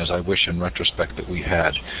education as I wish in retrospect that we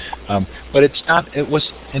had. But it's not. It was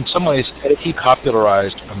in some ways he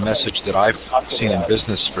popularized a message that I've seen in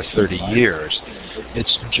business for 30 years.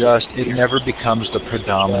 It's just it never becomes the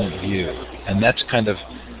predominant view, and that's kind of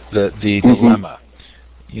the dilemma.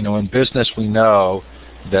 In business we know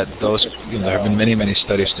that those, there have been many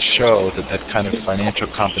studies to show that kind of financial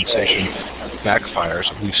compensation backfires.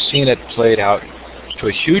 We've seen it played out to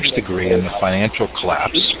a huge degree in the financial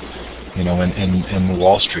collapse, in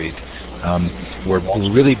Wall Street, where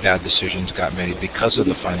really bad decisions got made because of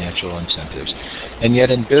the financial incentives. And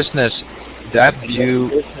yet in business, that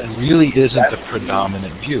view really isn't the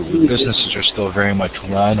predominant view. Businesses are still very much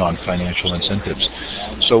run on financial incentives.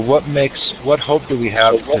 So what hope do we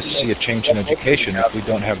have to see a change in education if we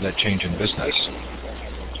don't have that change in business?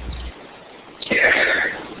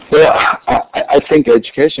 Well, I think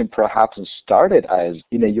education perhaps started as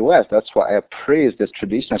in the U.S. That's why I praise this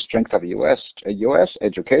traditional strength of U.S. U.S.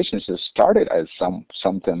 education started as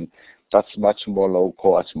something that's much more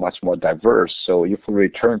local, it's much more diverse. So if we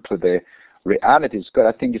return to the reality, is good.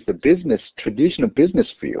 I think it's the traditional business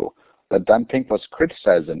view that Dan Pink was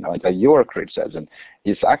criticizing, or that you are criticizing,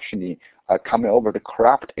 is actually coming over to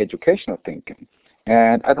craft educational thinking.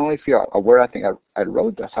 And I don't know if you're aware. I think I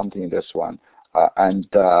wrote something in this one. And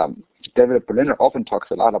David Berliner often talks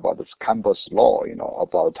a lot about this Campbell's law,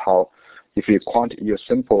 about how if you use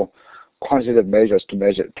simple quantitative measures to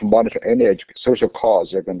monitor any social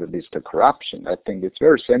cause, you're going to lead to corruption. I think it's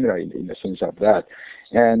very similar in the sense of that.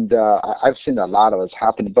 And I've seen a lot of it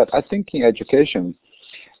happening. But I think in education,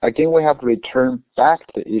 again, we have to return back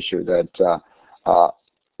to the issue that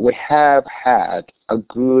we have had a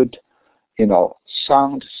good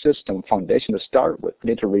sound system foundation to start with.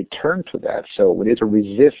 We need to return to that. So we need to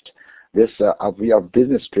resist this. We are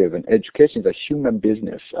business-driven. Education is a human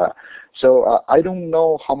business. So I don't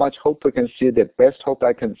know how much hope we can see. The best hope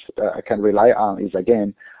I can rely on is,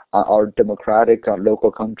 again, our democratic,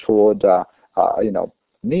 local controlled,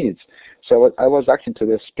 needs. So I was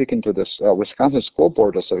actually speaking to this Wisconsin School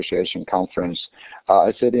Board Association conference.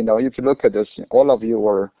 I said, if you look at this, all of you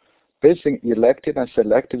were basically elected and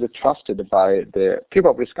selected and trusted by the people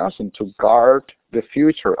of Wisconsin to guard the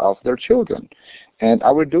future of their children. And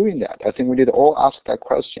are we doing that? I think we need to all ask that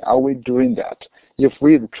question. Are we doing that? If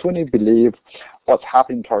we truly believe what's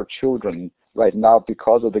happening to our children right now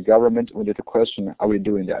because of the government, we need to question, are we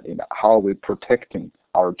doing that? How are we protecting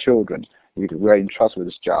our children? We're entrusted with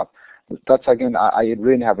this job. That's, again, I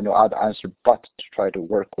really have no other answer but to try to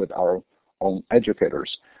work with our own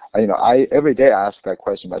educators. I every day ask that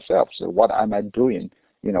question myself. So what am I doing,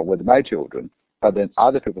 with my children? But then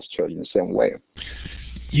other people's children the same way.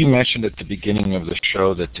 You mentioned at the beginning of the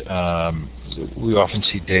show that we often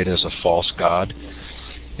see data as a false god.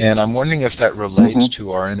 And I'm wondering if that relates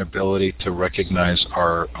to our inability to recognize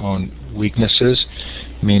our own weaknesses,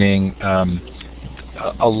 meaning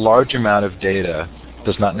a large amount of data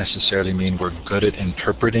does not necessarily mean we're good at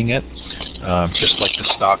interpreting it. Just like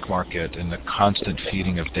the stock market and the constant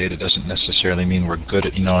feeding of data doesn't necessarily mean we're good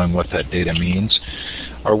at knowing what that data means.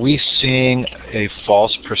 Are we seeing a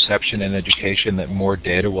false perception in education that more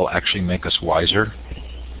data will actually make us wiser?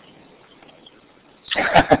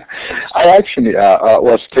 I actually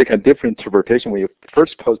was taking a different interpretation when you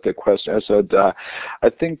first posed the question. I said, I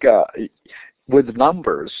think with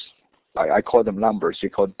numbers, I call them numbers, you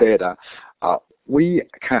call data, we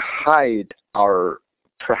can hide our,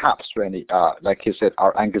 perhaps really, like you said,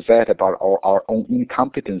 our anxiety about our own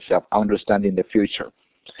incompetence of understanding the future.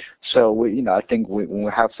 So I think when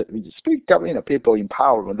we have to speak to people in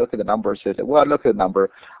power, we look at the numbers, they say, well, look at the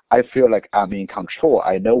number, I feel like I'm in control.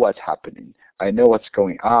 I know what's happening. I know what's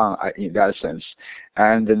going on in that sense.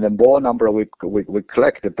 And then the more number we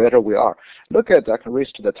collect, the better we are. Look at that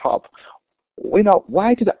race to the top.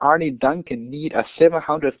 Why did Arnie Duncan need a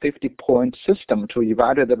 750-point system to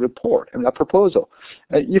evaluate the report and a proposal?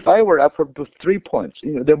 If I were up to 3 points,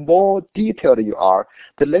 the more detailed you are,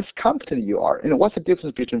 the less competent you are. What's the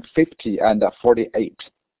difference between 50 and 48?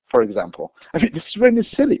 For example, it's really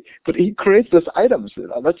silly, but he creates those items.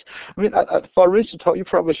 For research, you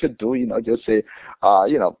probably should do, just say,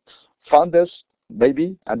 found this,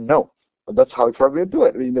 maybe, and no. That's how we probably do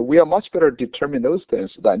it. We are much better at determining those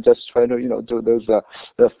things than just trying to, do those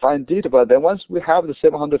the fine detail. But then once we have the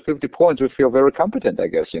 750 points, we feel very competent, I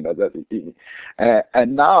guess.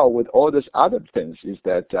 And now with all these other things is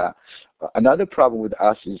that another problem with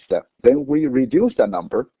us is that then we reduce that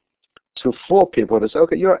number to 4 people to say,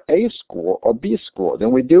 okay, you're A school or B school.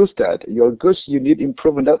 Then we reduce that. You're good, you need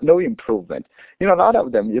improvement, no improvement. A lot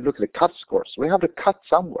of them, you look at the cut scores. We have to cut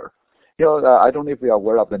somewhere. I don't know if you are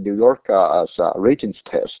aware of the New York ratings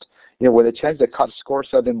test. When they changed the cut score,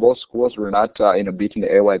 suddenly most schools were not, beating the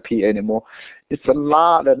AYP anymore. It's a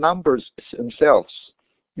lot of numbers themselves.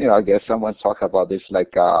 I guess someone's talking about this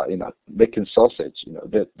like, making sausage.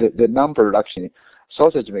 The number actually,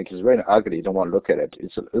 sausage making is very ugly. You don't want to look at it.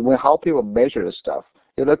 It's how people measure the stuff.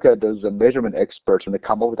 You look at those measurement experts when they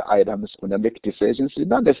come up with items, when they make decisions, it's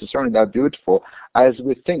not necessarily that beautiful as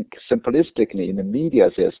we think simplistically in the media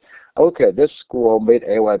says, okay, this school made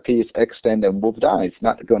AYPs extend and moved on. It's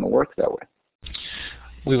not going to work that way.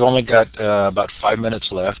 We've only got about 5 minutes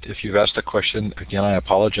left. If you've asked a question, again, I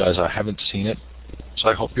apologize. I haven't seen it. So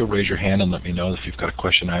I hope you'll raise your hand and let me know if you've got a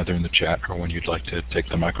question either in the chat or when you'd like to take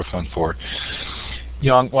the microphone forward.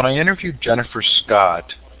 Yong, when I interviewed Jennifer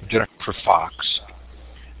Fox,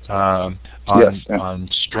 on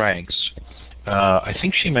strengths, I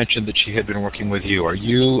think she mentioned that she had been working with you. Are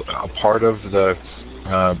you a part of the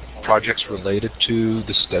projects related to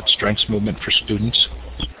that strengths movement for students?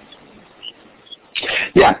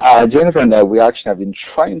 Yeah, Jennifer and I, we actually have been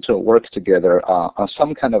trying to work together on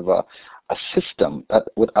some kind of a system that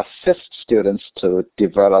would assist students to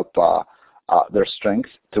develop their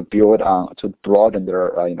strengths, to build on, to broaden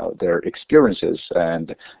their their experiences,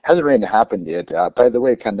 and hasn't really happened yet. By the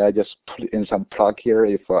way, can I just put in some plug here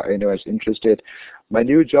if anyone's interested? My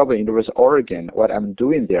new job at University of Oregon, what I'm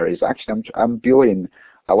doing there is actually I'm building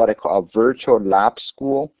what I call a virtual lab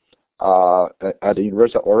school at the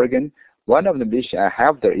University of Oregon. One of the missions I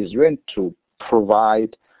have there is really to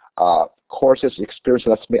provide courses, experience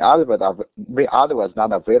that may otherwise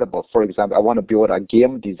not available. For example, I want to build a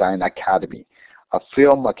game design academy, a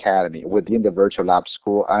film academy within the virtual lab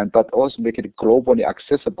school, but also make it globally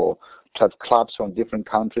accessible to have clubs from different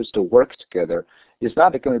countries to work together. It's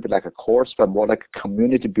not going to be like a course, but more like a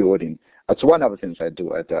community building. That's one of the things I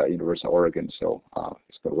do at the University of Oregon. So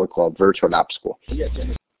it's what we call virtual lab school.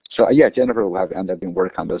 Jennifer will have ended up been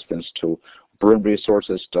working on those things to bring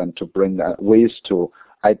resources and to bring ways to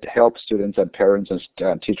help students and parents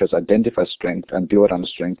and teachers identify strength and build on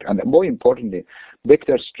strength, and more importantly, make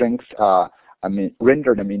their strength,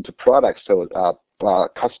 render them into products so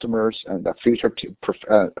customers and the future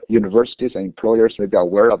universities and employers may be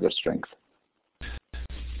aware of their strength.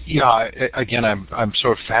 Yeah, again, I'm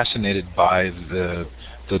sort of fascinated by the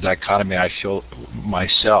dichotomy I feel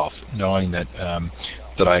myself, knowing that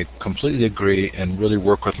that I completely agree and really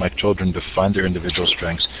work with my children to find their individual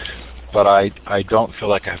strengths. But I don't feel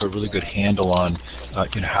like I have a really good handle on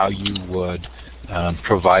how you would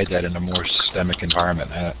provide that in a more systemic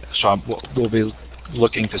environment. So we'll be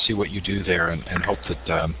looking to see what you do there, and hope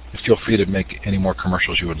that feel free to make any more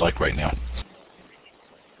commercials you would like right now.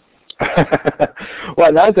 Well,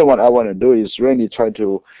 another one I want to do is really try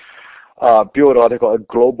to build what I call a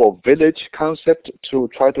global village concept to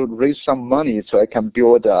try to raise some money so I can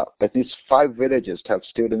build at least 5 villages to have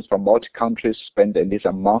students from multi countries spend at least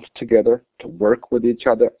a month together to work with each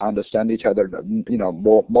other, understand each other,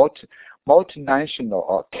 more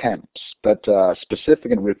multinational camps, but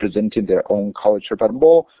specifically representing their own culture, but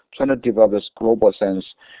more trying to develop this global sense.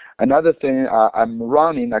 Another thing, I'm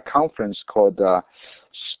running a conference called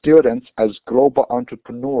Students as Global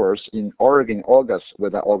Entrepreneurs in Oregon in August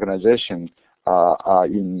with an organization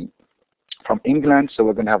from England, so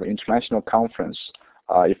we're going to have an international conference.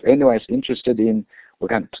 If anyone is interested in, we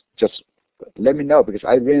can just let me know, because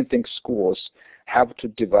I really think schools have to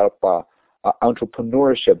develop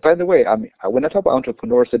entrepreneurship. By the way, I mean, when I talk about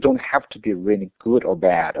entrepreneurs, they don't have to be really good or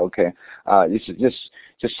bad. Okay, it's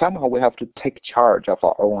just somehow we have to take charge of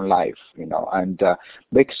our own life, and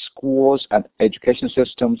make schools and education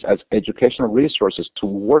systems as educational resources to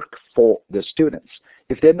work for the students.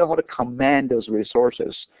 If they know how to command those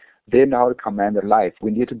resources, they know how to command their life. We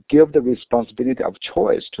need to give the responsibility of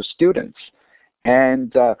choice to students,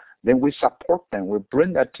 and then we support them. We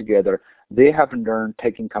bring that together. They haven't learned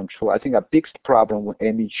taking control. I think a big problem with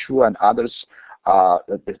Amy Chu and others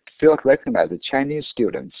that fail to recognize the Chinese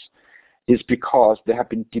students is because they have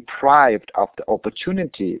been deprived of the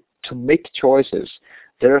opportunity to make choices.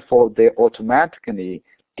 Therefore, they automatically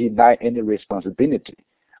deny any responsibility.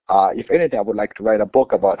 If anything, I would like to write a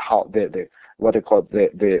book about how what they call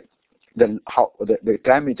the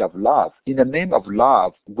damage of love. In the name of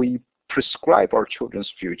love, we prescribe our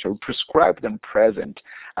children's future, we prescribe them present,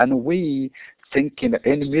 and we think in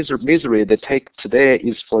any misery they take today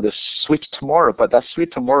is for the sweet tomorrow. But that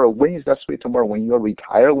sweet tomorrow, when is that sweet tomorrow? When you're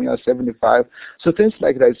retired, when you're 75? So things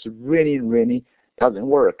like that is really, really doesn't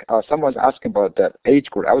work. Someone's asking about that age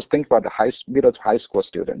group. I was thinking about the middle to high school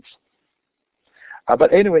students.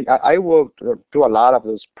 But anyway, I will do a lot of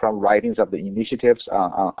those writings of the initiatives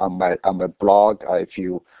on my blog.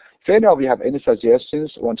 If any of you have any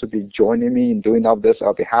suggestions, want to be joining me in doing all this,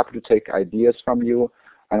 I'll be happy to take ideas from you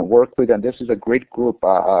and work with. And this is a great group,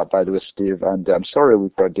 by the way, Steve. And I'm sorry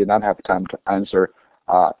we did not have time to answer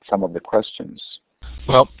some of the questions.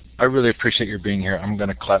 Well, I really appreciate your being here. I'm going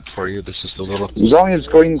to clap for you. This is the little... Zong is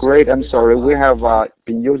going great. I'm sorry. We have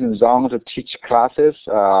been using Zong to teach classes,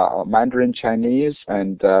 Mandarin Chinese,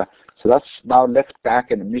 and so that's now left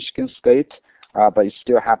back in Michigan State, but it's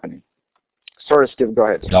still happening. Sorry, Steve, go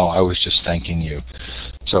ahead. No, I was just thanking you.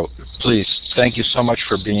 So please, thank you so much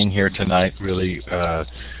for being here tonight. Really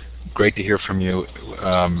great to hear from you.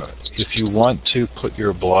 If you want to put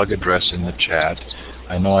your blog address in the chat,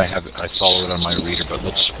 I know I follow it on my reader, but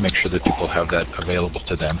let's make sure that people have that available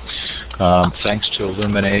to them. Thanks to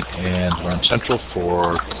Illuminate and Learn Central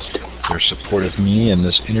for their support of me in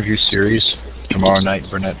this interview series. Tomorrow night,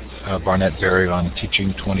 Barnett Berry on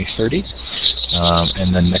Teaching 2030.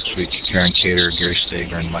 And then next week, Karen Cater, Gary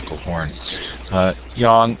Stager, and Michael Horn.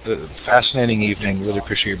 Yong, fascinating evening. Really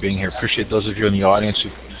appreciate you being here. Appreciate those of you in the audience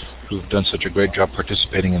who've done such a great job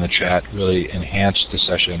participating in the chat. Really enhanced the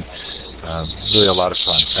session. Really a lot of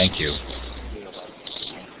fun. Thank you.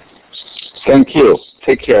 Thank you.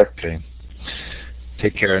 Take care. Okay.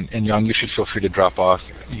 Take care. And Yong, you should feel free to drop off.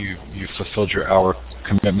 You fulfilled your hour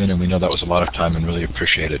commitment, and we know that was a lot of time, and really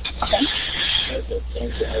appreciate it.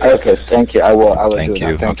 Okay, thank you. I will thank do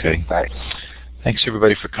you. that. Thank okay. you. Bye. Thanks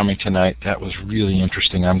everybody for coming tonight. That was really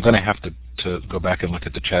interesting. I'm going to have to go back and look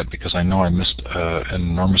at the chat because I know I missed an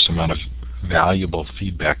enormous amount of valuable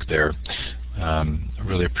feedback there. I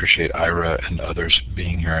really appreciate Ira and others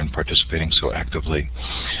being here and participating so actively.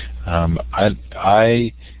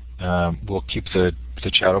 I will keep the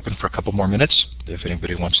chat open for a couple more minutes if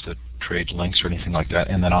anybody wants to trade links or anything like that,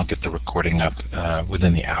 and then I'll get the recording up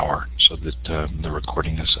within the hour so that the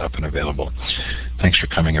recording is up and available. Thanks for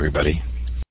coming, everybody.